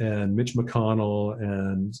Trump and Mitch McConnell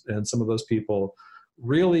and some of those people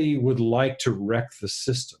really would like to wreck the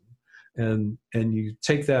system, and you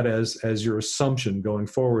take that as your assumption going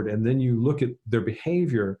forward, and then you look at their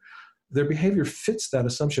behavior fits that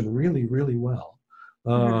assumption really, really well.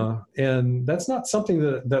 And that's not something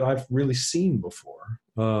that I've really seen before.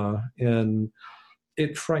 And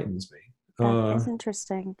it frightens me. That is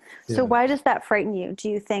interesting. So why does that frighten you? Do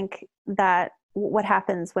you think that what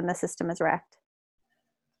happens when the system is wrecked?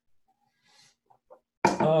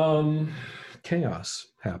 Chaos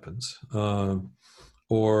happens,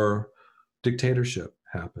 or dictatorship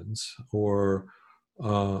happens, or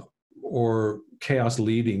chaos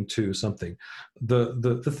leading to something.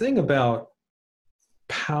 The thing about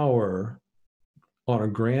power on a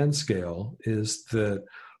grand scale is that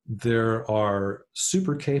there are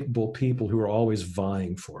super capable people who are always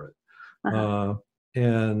vying for it.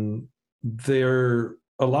 And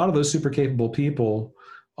a lot of those super capable people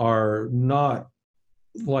are not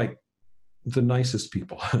like the nicest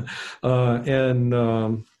people.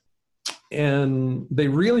 And they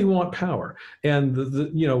really want power. And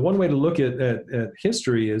one way to look at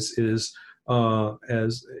history is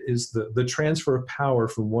the transfer of power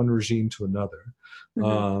from one regime to another.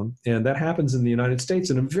 And that happens in the United States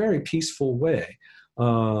in a very peaceful way.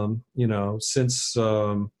 Since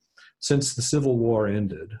the Civil War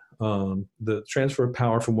ended, the transfer of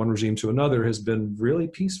power from one regime to another has been really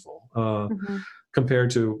peaceful. Compared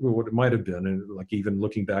to what it might have been, and like even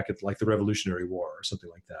looking back at like the Revolutionary War or something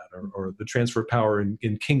like that, or the transfer of power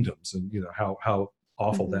in kingdoms, and how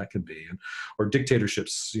awful that can be, or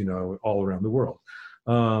dictatorships, all around the world.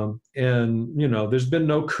 And there's been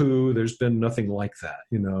no coup, there's been nothing like that.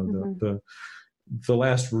 The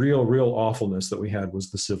last real awfulness that we had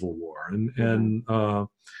was the Civil War, and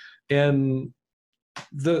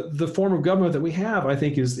the form of government that we have, I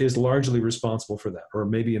think, is largely responsible for that, or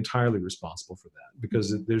maybe entirely responsible for that,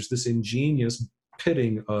 because there's this ingenious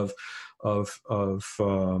pitting of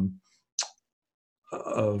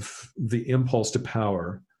the impulse to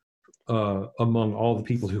power among all the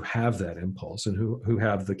people who have that impulse and who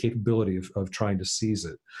have the capability of trying to seize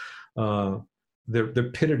it.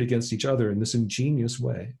 They're pitted against each other in this ingenious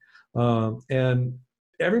way, and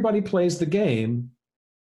everybody plays the game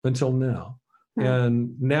until now.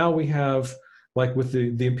 And now we have, like with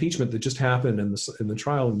the impeachment that just happened in the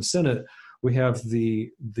trial in the Senate, we have the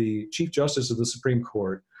Chief Justice of the Supreme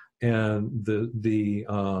Court and the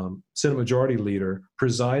Senate Majority Leader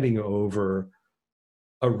presiding over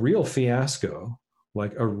a real fiasco,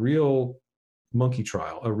 like a real monkey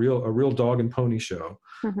trial, a real dog and pony show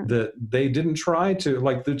that they didn't try to,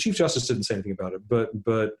 like, the Chief Justice didn't say anything about it, but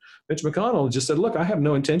Mitch McConnell just said, look, I have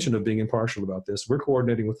no intention of being impartial about this. We're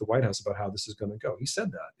coordinating with the White House about how this is going to go. He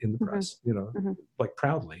said that in the press, like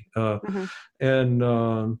proudly. And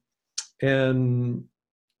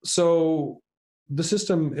so the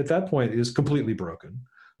system at that point is completely broken.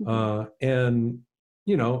 And,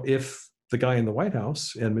 if the guy in the White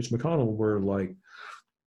House and Mitch McConnell were like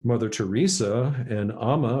Mother Teresa and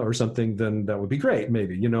Amma or something, then that would be great,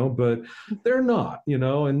 maybe, but they're not, and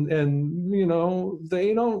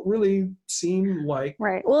they don't really seem like.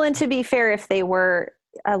 Right. Well, and to be fair, if they were,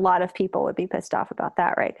 a lot of people would be pissed off about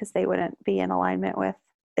that, right? Because they wouldn't be in alignment with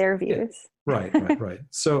their views. Yeah. Right.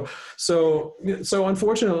 So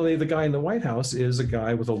unfortunately, the guy in the White House is a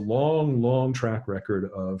guy with a long track record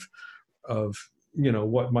of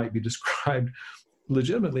what might be described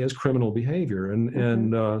legitimately as criminal behavior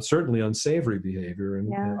and certainly unsavory behavior.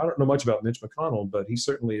 And I don't know much about Mitch McConnell, but he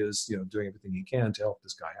certainly is, doing everything he can to help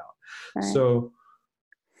this guy out. Right. So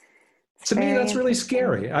to me, that's really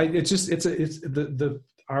scary.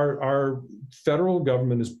 Our federal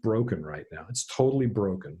government is broken right now. It's totally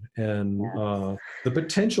broken. And the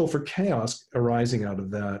potential for chaos arising out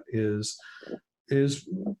of that is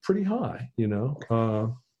pretty high,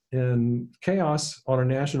 and chaos on a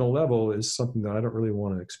national level is something that I don't really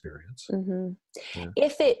want to experience.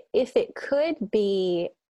 If it could be,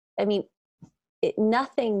 I mean,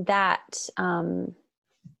 nothing that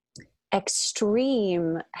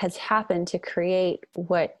extreme has happened to create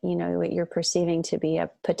what you're perceiving to be a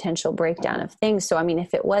potential breakdown of things. So, I mean,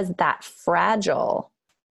 if it was that fragile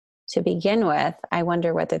to begin with, I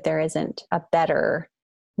wonder whether there isn't a better,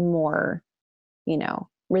 more,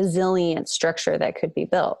 resilient structure that could be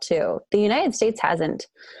built too. The United States hasn't.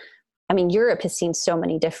 I mean, Europe has seen so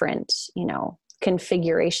many different,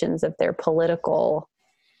 configurations of their political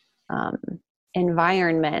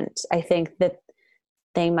environment. I think that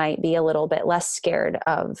they might be a little bit less scared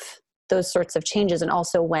of those sorts of changes. And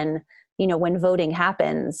also when voting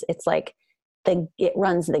happens, it's like it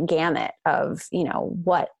runs the gamut of,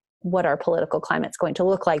 what our political climate's going to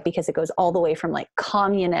look like, because it goes all the way from like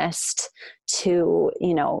communist to,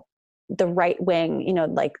 the right wing,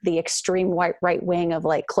 like the extreme right wing of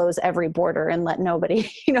like close every border and let nobody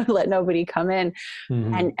come in.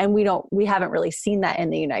 Mm-hmm. And we haven't really seen that in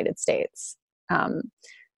the United States.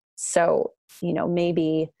 So,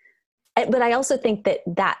 maybe, but I also think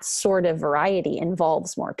that sort of variety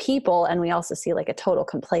involves more people. And we also see like a total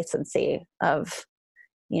complacency of,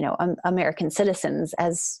 American citizens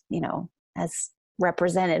as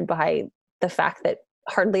represented by the fact that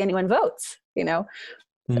hardly anyone votes,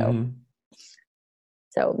 Mm-hmm.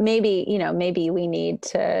 So maybe we need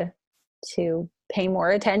to pay more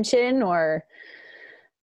attention or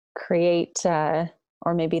create,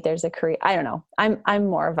 or maybe there's I don't know. I'm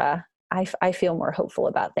more of I feel more hopeful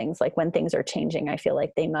about things. Like when things are changing, I feel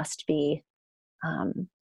like they must be,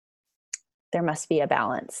 there must be a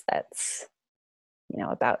balance that's,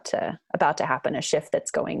 about to happen, a shift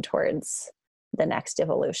that's going towards the next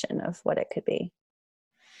evolution of what it could be.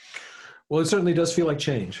 Well, it certainly does feel like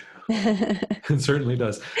change. It certainly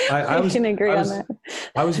does. I can agree on that.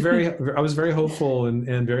 I was very hopeful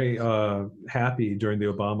and very happy during the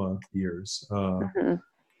Obama years mm-hmm.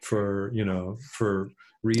 for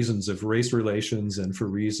reasons of race relations and for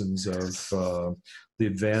reasons of the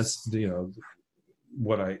advance,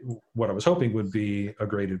 what I was hoping would be a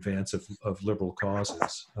great advance of liberal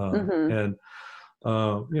causes. Mm-hmm. And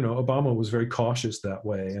Obama was very cautious that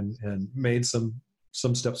way and made some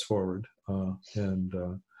steps forward.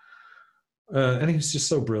 And he's just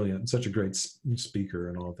so brilliant, such a great speaker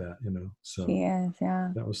and all that, so he is,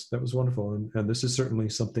 yeah. That was wonderful. And this is certainly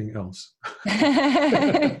something else.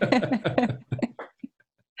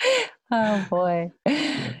 Oh boy.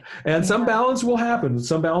 And some balance will happen.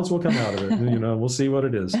 Some balance will come out of it. We'll see what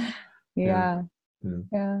it is. Yeah.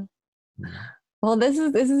 Well, this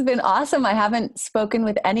has been awesome. I haven't spoken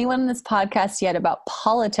with anyone in this podcast yet about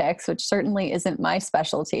politics, which certainly isn't my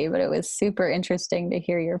specialty, but it was super interesting to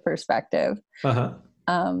hear your perspective. Uh-huh.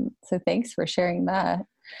 So thanks for sharing that.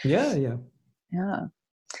 Yeah.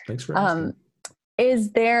 Thanks for asking.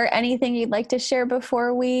 Is there anything you'd like to share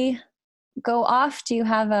before we go off? Do you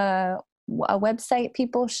have a website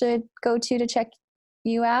people should go to check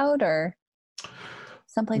you out, or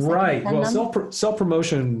someplace? Right. Well,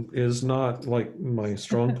 self-promotion is not like my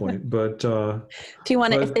strong point, but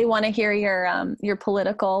if they want to hear your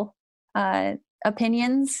political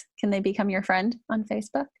opinions, can they become your friend on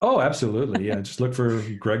Facebook? Oh, absolutely. Yeah. Just look for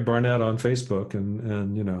Greg Barnett on Facebook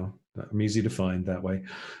and I'm easy to find that way.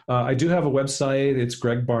 I do have a website. It's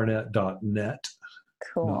gregbarnett.net.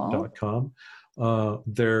 Cool. .com.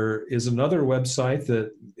 There is another website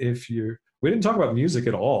that we didn't talk about music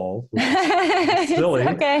at all, which is silly.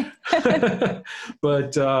 Okay.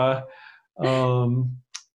 But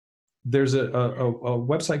there's a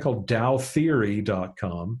website called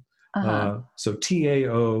taotheory.com. So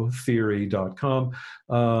TAO theory.com.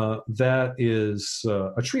 That is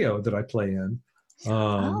a trio that I play in.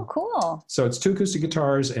 Cool. So it's 2 acoustic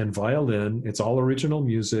guitars and violin. It's all original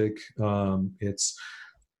music. It's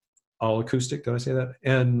all acoustic. Did I say that?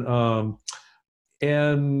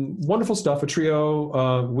 And wonderful stuff. A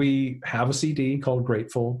trio. We have a CD called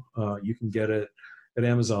Grateful. You can get it at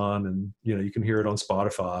Amazon, and you can hear it on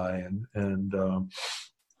Spotify,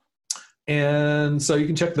 and so you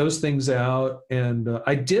can check those things out. And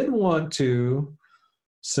I did want to,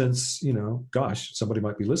 since somebody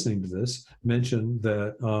might be listening to this, mention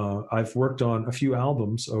that I've worked on a few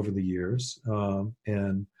albums over the years,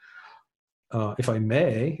 and if I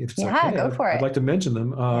may, if it's okay, go for it. I'd like to mention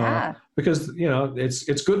them because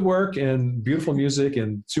it's good work and beautiful music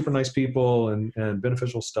and super nice people and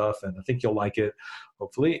beneficial stuff, and I think you'll like it,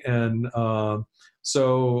 hopefully. And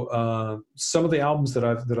so some of the albums that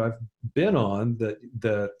I've been on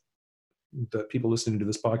that people listening to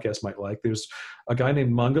this podcast might like. There's a guy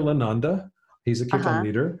named Mangalananda. He's a kirtan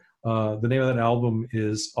leader. The name of that album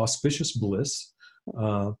is Auspicious Bliss.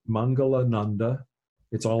 Mangalananda.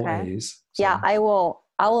 It's all A's. So. Yeah,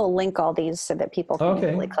 I'll link all these so that people can Okay.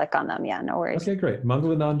 easily click on them. Yeah, no worries. Okay, great.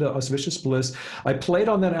 Mangalananda, Auspicious Bliss. I played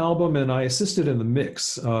on that album and I assisted in the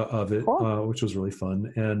mix of it, Cool. which was really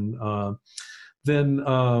fun. And then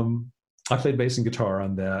I played bass and guitar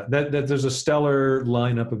on that. There's a stellar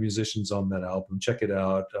lineup of musicians on that album. Check it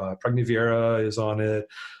out. Pragni Viera is on it.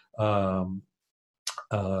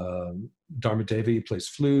 Dharma Devi plays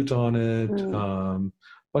flute on it.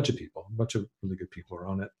 Bunch of people, a bunch of really good people are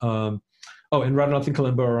on it. And Radhanath and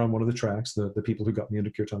Kalimba are on one of the tracks, the people who got me into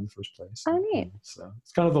kirtan in the first place. Oh, neat. So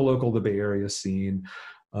it's kind of the Bay Area scene.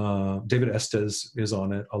 David Estes is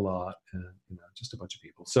on it a lot, and just a bunch of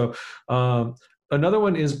people. So another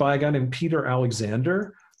one is by a guy named Peter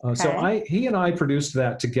Alexander. So he and I produced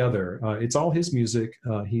that together. It's all his music.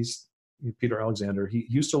 He's Peter Alexander. He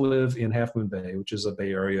used to live in Half Moon Bay, which is a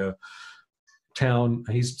Bay Area town.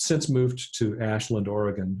 He's since moved to Ashland,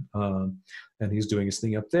 Oregon, and he's doing his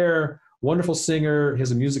thing up there. Wonderful singer. He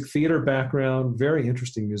has a music theater background, very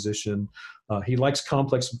interesting musician. He likes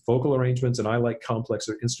complex vocal arrangements, and I like complex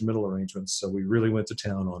instrumental arrangements, so we really went to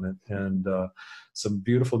town on it. And some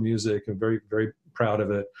beautiful music. I'm very, very proud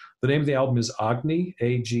of it. The name of the album is Agni,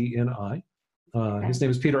 Agni. His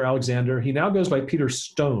name is Peter Alexander. He now goes by Peter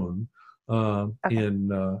Stone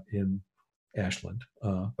in Ashland.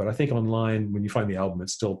 But I think online, when you find the album,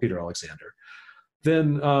 it's still Peter Alexander.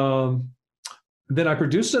 Then I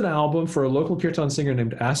produced an album for a local kirtan singer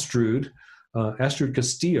named Astrud. Astrud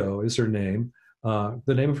Castillo is her name. The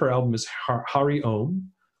name of her album is Hari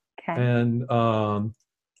Om. Okay. And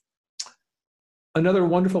another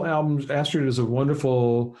wonderful album. Astrud is a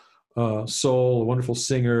wonderful soul, a wonderful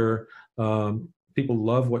singer. People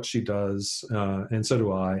love what she does, and so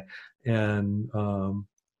do I. And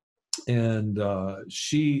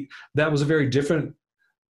that was a very different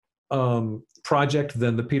project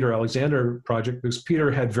than the Peter Alexander project, because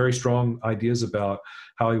Peter had very strong ideas about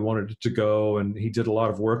how he wanted it to go, and he did a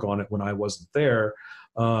lot of work on it when I wasn't there.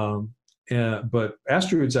 But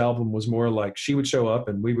Astrud's album was more like she would show up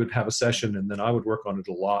and we would have a session, and then I would work on it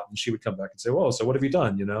a lot, and she would come back and say, "Well, so what have you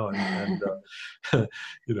done?" And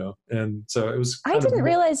so it was. I didn't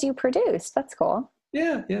realize you produced. That's cool.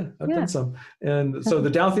 Yeah, I've done some. And so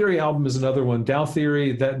the Tao Theory album is another one. Tao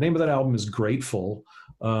Theory, that name of that album is Grateful.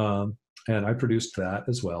 And I produced that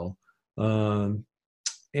as well. And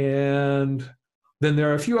then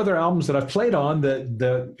there are a few other albums that I've played on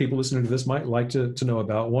that people listening to this might like to know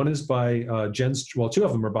about. One is by two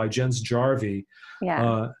of them are by Jens Jarvie.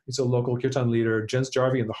 Yeah. He's a local kirtan leader. Jens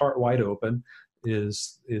Jarvie and the Heart Wide Open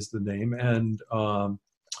is the name. And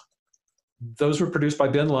those were produced by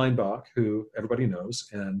Ben Leinbach, who everybody knows.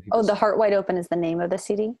 And The Heart Wide Open is the name of the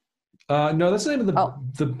CD? No, that's the name of the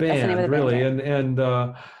band, the name of the really. band,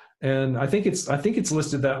 And I think it's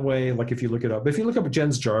listed that way. Like if you look it up, if you look up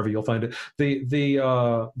Jens Jarvie, you'll find it.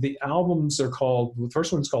 The albums are called. The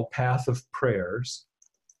first one's called Path of Prayers,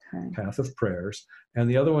 Path of Prayers, and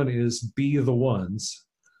the other one is Be the Ones.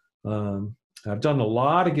 I've done a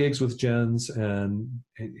lot of gigs with Jens, and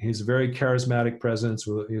he's a very charismatic presence.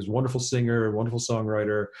 He's a wonderful singer, a wonderful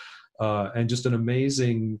songwriter, and just an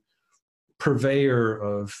amazing purveyor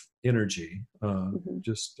of energy.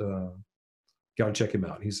 Got to check him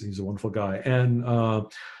out. He's a wonderful guy. And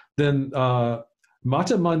then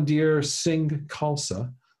Mata Mandir Singh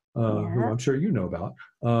Khalsa, who I'm sure you know about.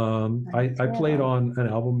 I played on an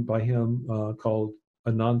album by him called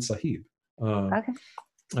Anand Sahib.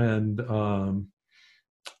 And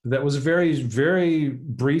that was a very, very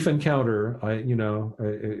brief encounter.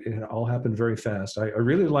 It all happened very fast. I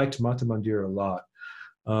really liked Mata Mandir a lot.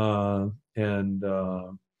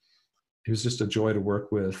 He was just a joy to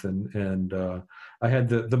work with, and I had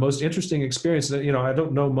the most interesting experience. I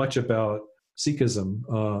don't know much about Sikhism,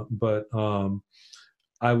 but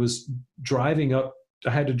I was driving up.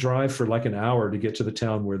 I had to drive for like an hour to get to the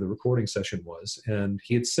town where the recording session was, and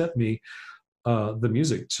he had sent me the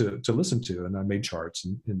music to listen to, and I made charts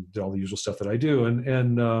and did all the usual stuff that I do,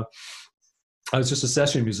 and I was just a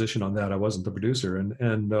session musician on that. I wasn't the producer,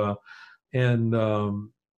 and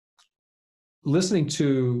listening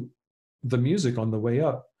to the music on the way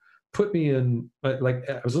up put me in, like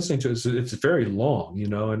I was listening to it. It's very long,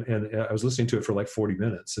 and I was listening to it for like 40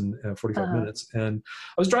 minutes and 45 minutes. And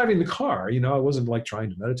I was driving the car, I wasn't like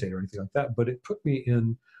trying to meditate or anything like that, but it put me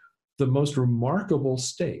in the most remarkable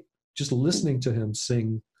state, just listening to him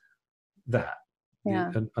sing that.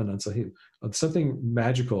 Yeah. Anand Sahib. Something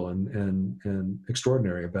magical and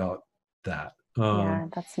extraordinary about that.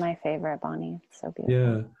 That's my favorite, Bonnie. It's so beautiful.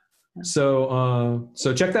 Yeah. So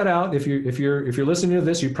check that out. If you're listening to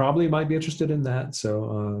this, you probably might be interested in that.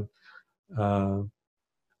 So, and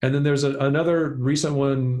then there's another recent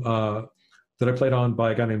one. that I played on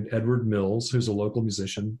by a guy named Edward Mills, who's a local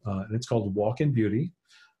musician, and it's called Walk in Beauty,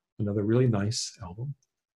 another really nice album.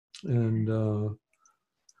 And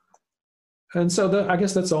so I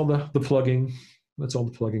guess that's all the plugging. That's all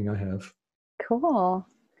the plugging I have. Cool.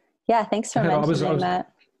 Yeah, thanks for mentioning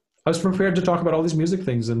that. I was prepared to talk about all these music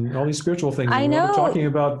things and all these spiritual things. I know. We're talking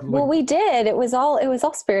about. Well, we did. It was all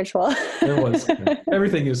spiritual. It was. Yeah.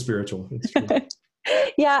 Everything is spiritual. It's true.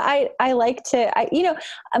 Yeah, I like to.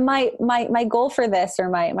 My goal for this, or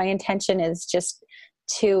my intention, is just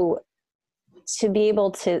to be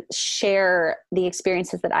able to share the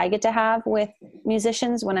experiences that I get to have with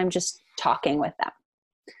musicians when I'm just talking with them.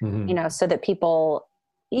 Mm-hmm. So that people,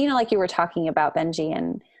 like you were talking about Benji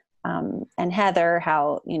and Heather,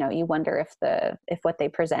 how, you wonder if what they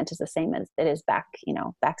present is the same as it is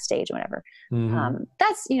backstage or whatever. Mm-hmm.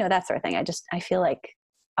 That's, that sort of thing. I feel like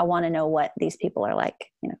I want to know what these people are like,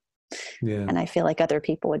 Yeah. And I feel like other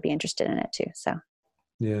people would be interested in it too. So.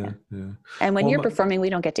 Yeah. And when you're performing, we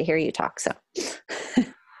don't get to hear you talk. So.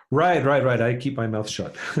 Right. I keep my mouth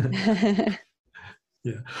shut.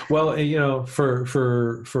 Yeah. Well,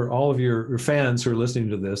 for all of your fans who are listening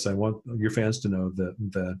to this, I want your fans to know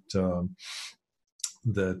that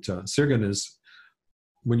Sirgun is,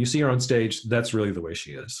 when you see her on stage, that's really the way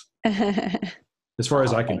she is. As far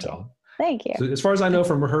as I can tell. Thank you. So as far as I know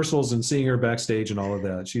from rehearsals and seeing her backstage and all of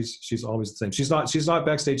that, she's always the same. She's not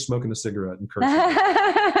backstage smoking a cigarette and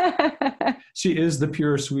cursing. She is the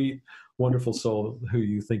pure, sweet, wonderful soul who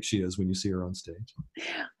you think she is when you see her on stage.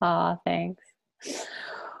 Aw, thanks.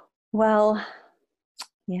 Well,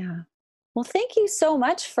 yeah. Well, thank you so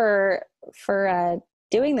much for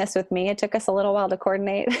doing this with me. It took us a little while to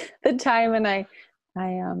coordinate the time, and I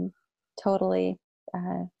totally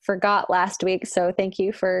forgot last week. So thank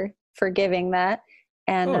you for giving that.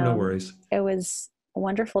 And no worries. It was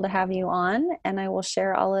wonderful to have you on, and I will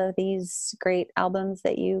share all of these great albums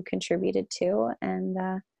that you contributed to.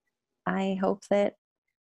 And I hope that,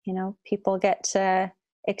 people get to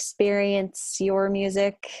experience your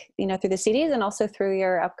music, through the CDs and also through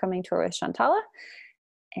your upcoming tour with Shantala.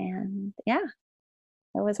 And yeah,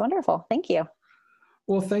 it was wonderful. Thank you.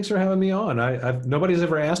 Well, thanks for having me on. Nobody's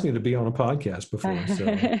ever asked me to be on a podcast before.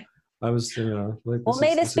 So I was,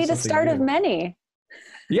 may this be the start of many.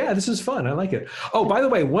 Yeah, this is fun. I like it. Oh, by the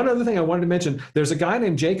way, one other thing I wanted to mention, there's a guy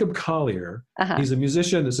named Jacob Collier. Uh-huh. He's a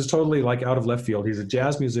musician. This is totally out of left field. He's a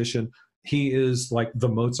jazz musician. He is like the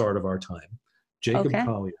Mozart of our time. Jacob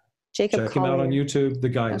Collier. Check him out on YouTube. The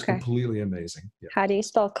guy is completely amazing. Yeah. How do you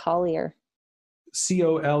spell Collier?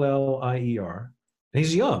 Collier.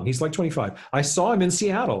 He's young. He's like 25. I saw him in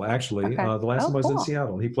Seattle, actually. The last time I was in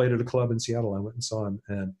Seattle. He played at a club in Seattle. I went and saw him,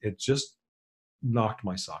 and it just knocked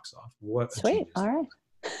my socks off. What sweet. All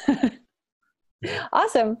right.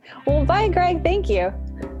 Awesome. Well, bye, Greg. Thank you.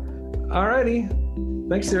 All righty.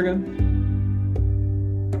 Thanks, Sirgun.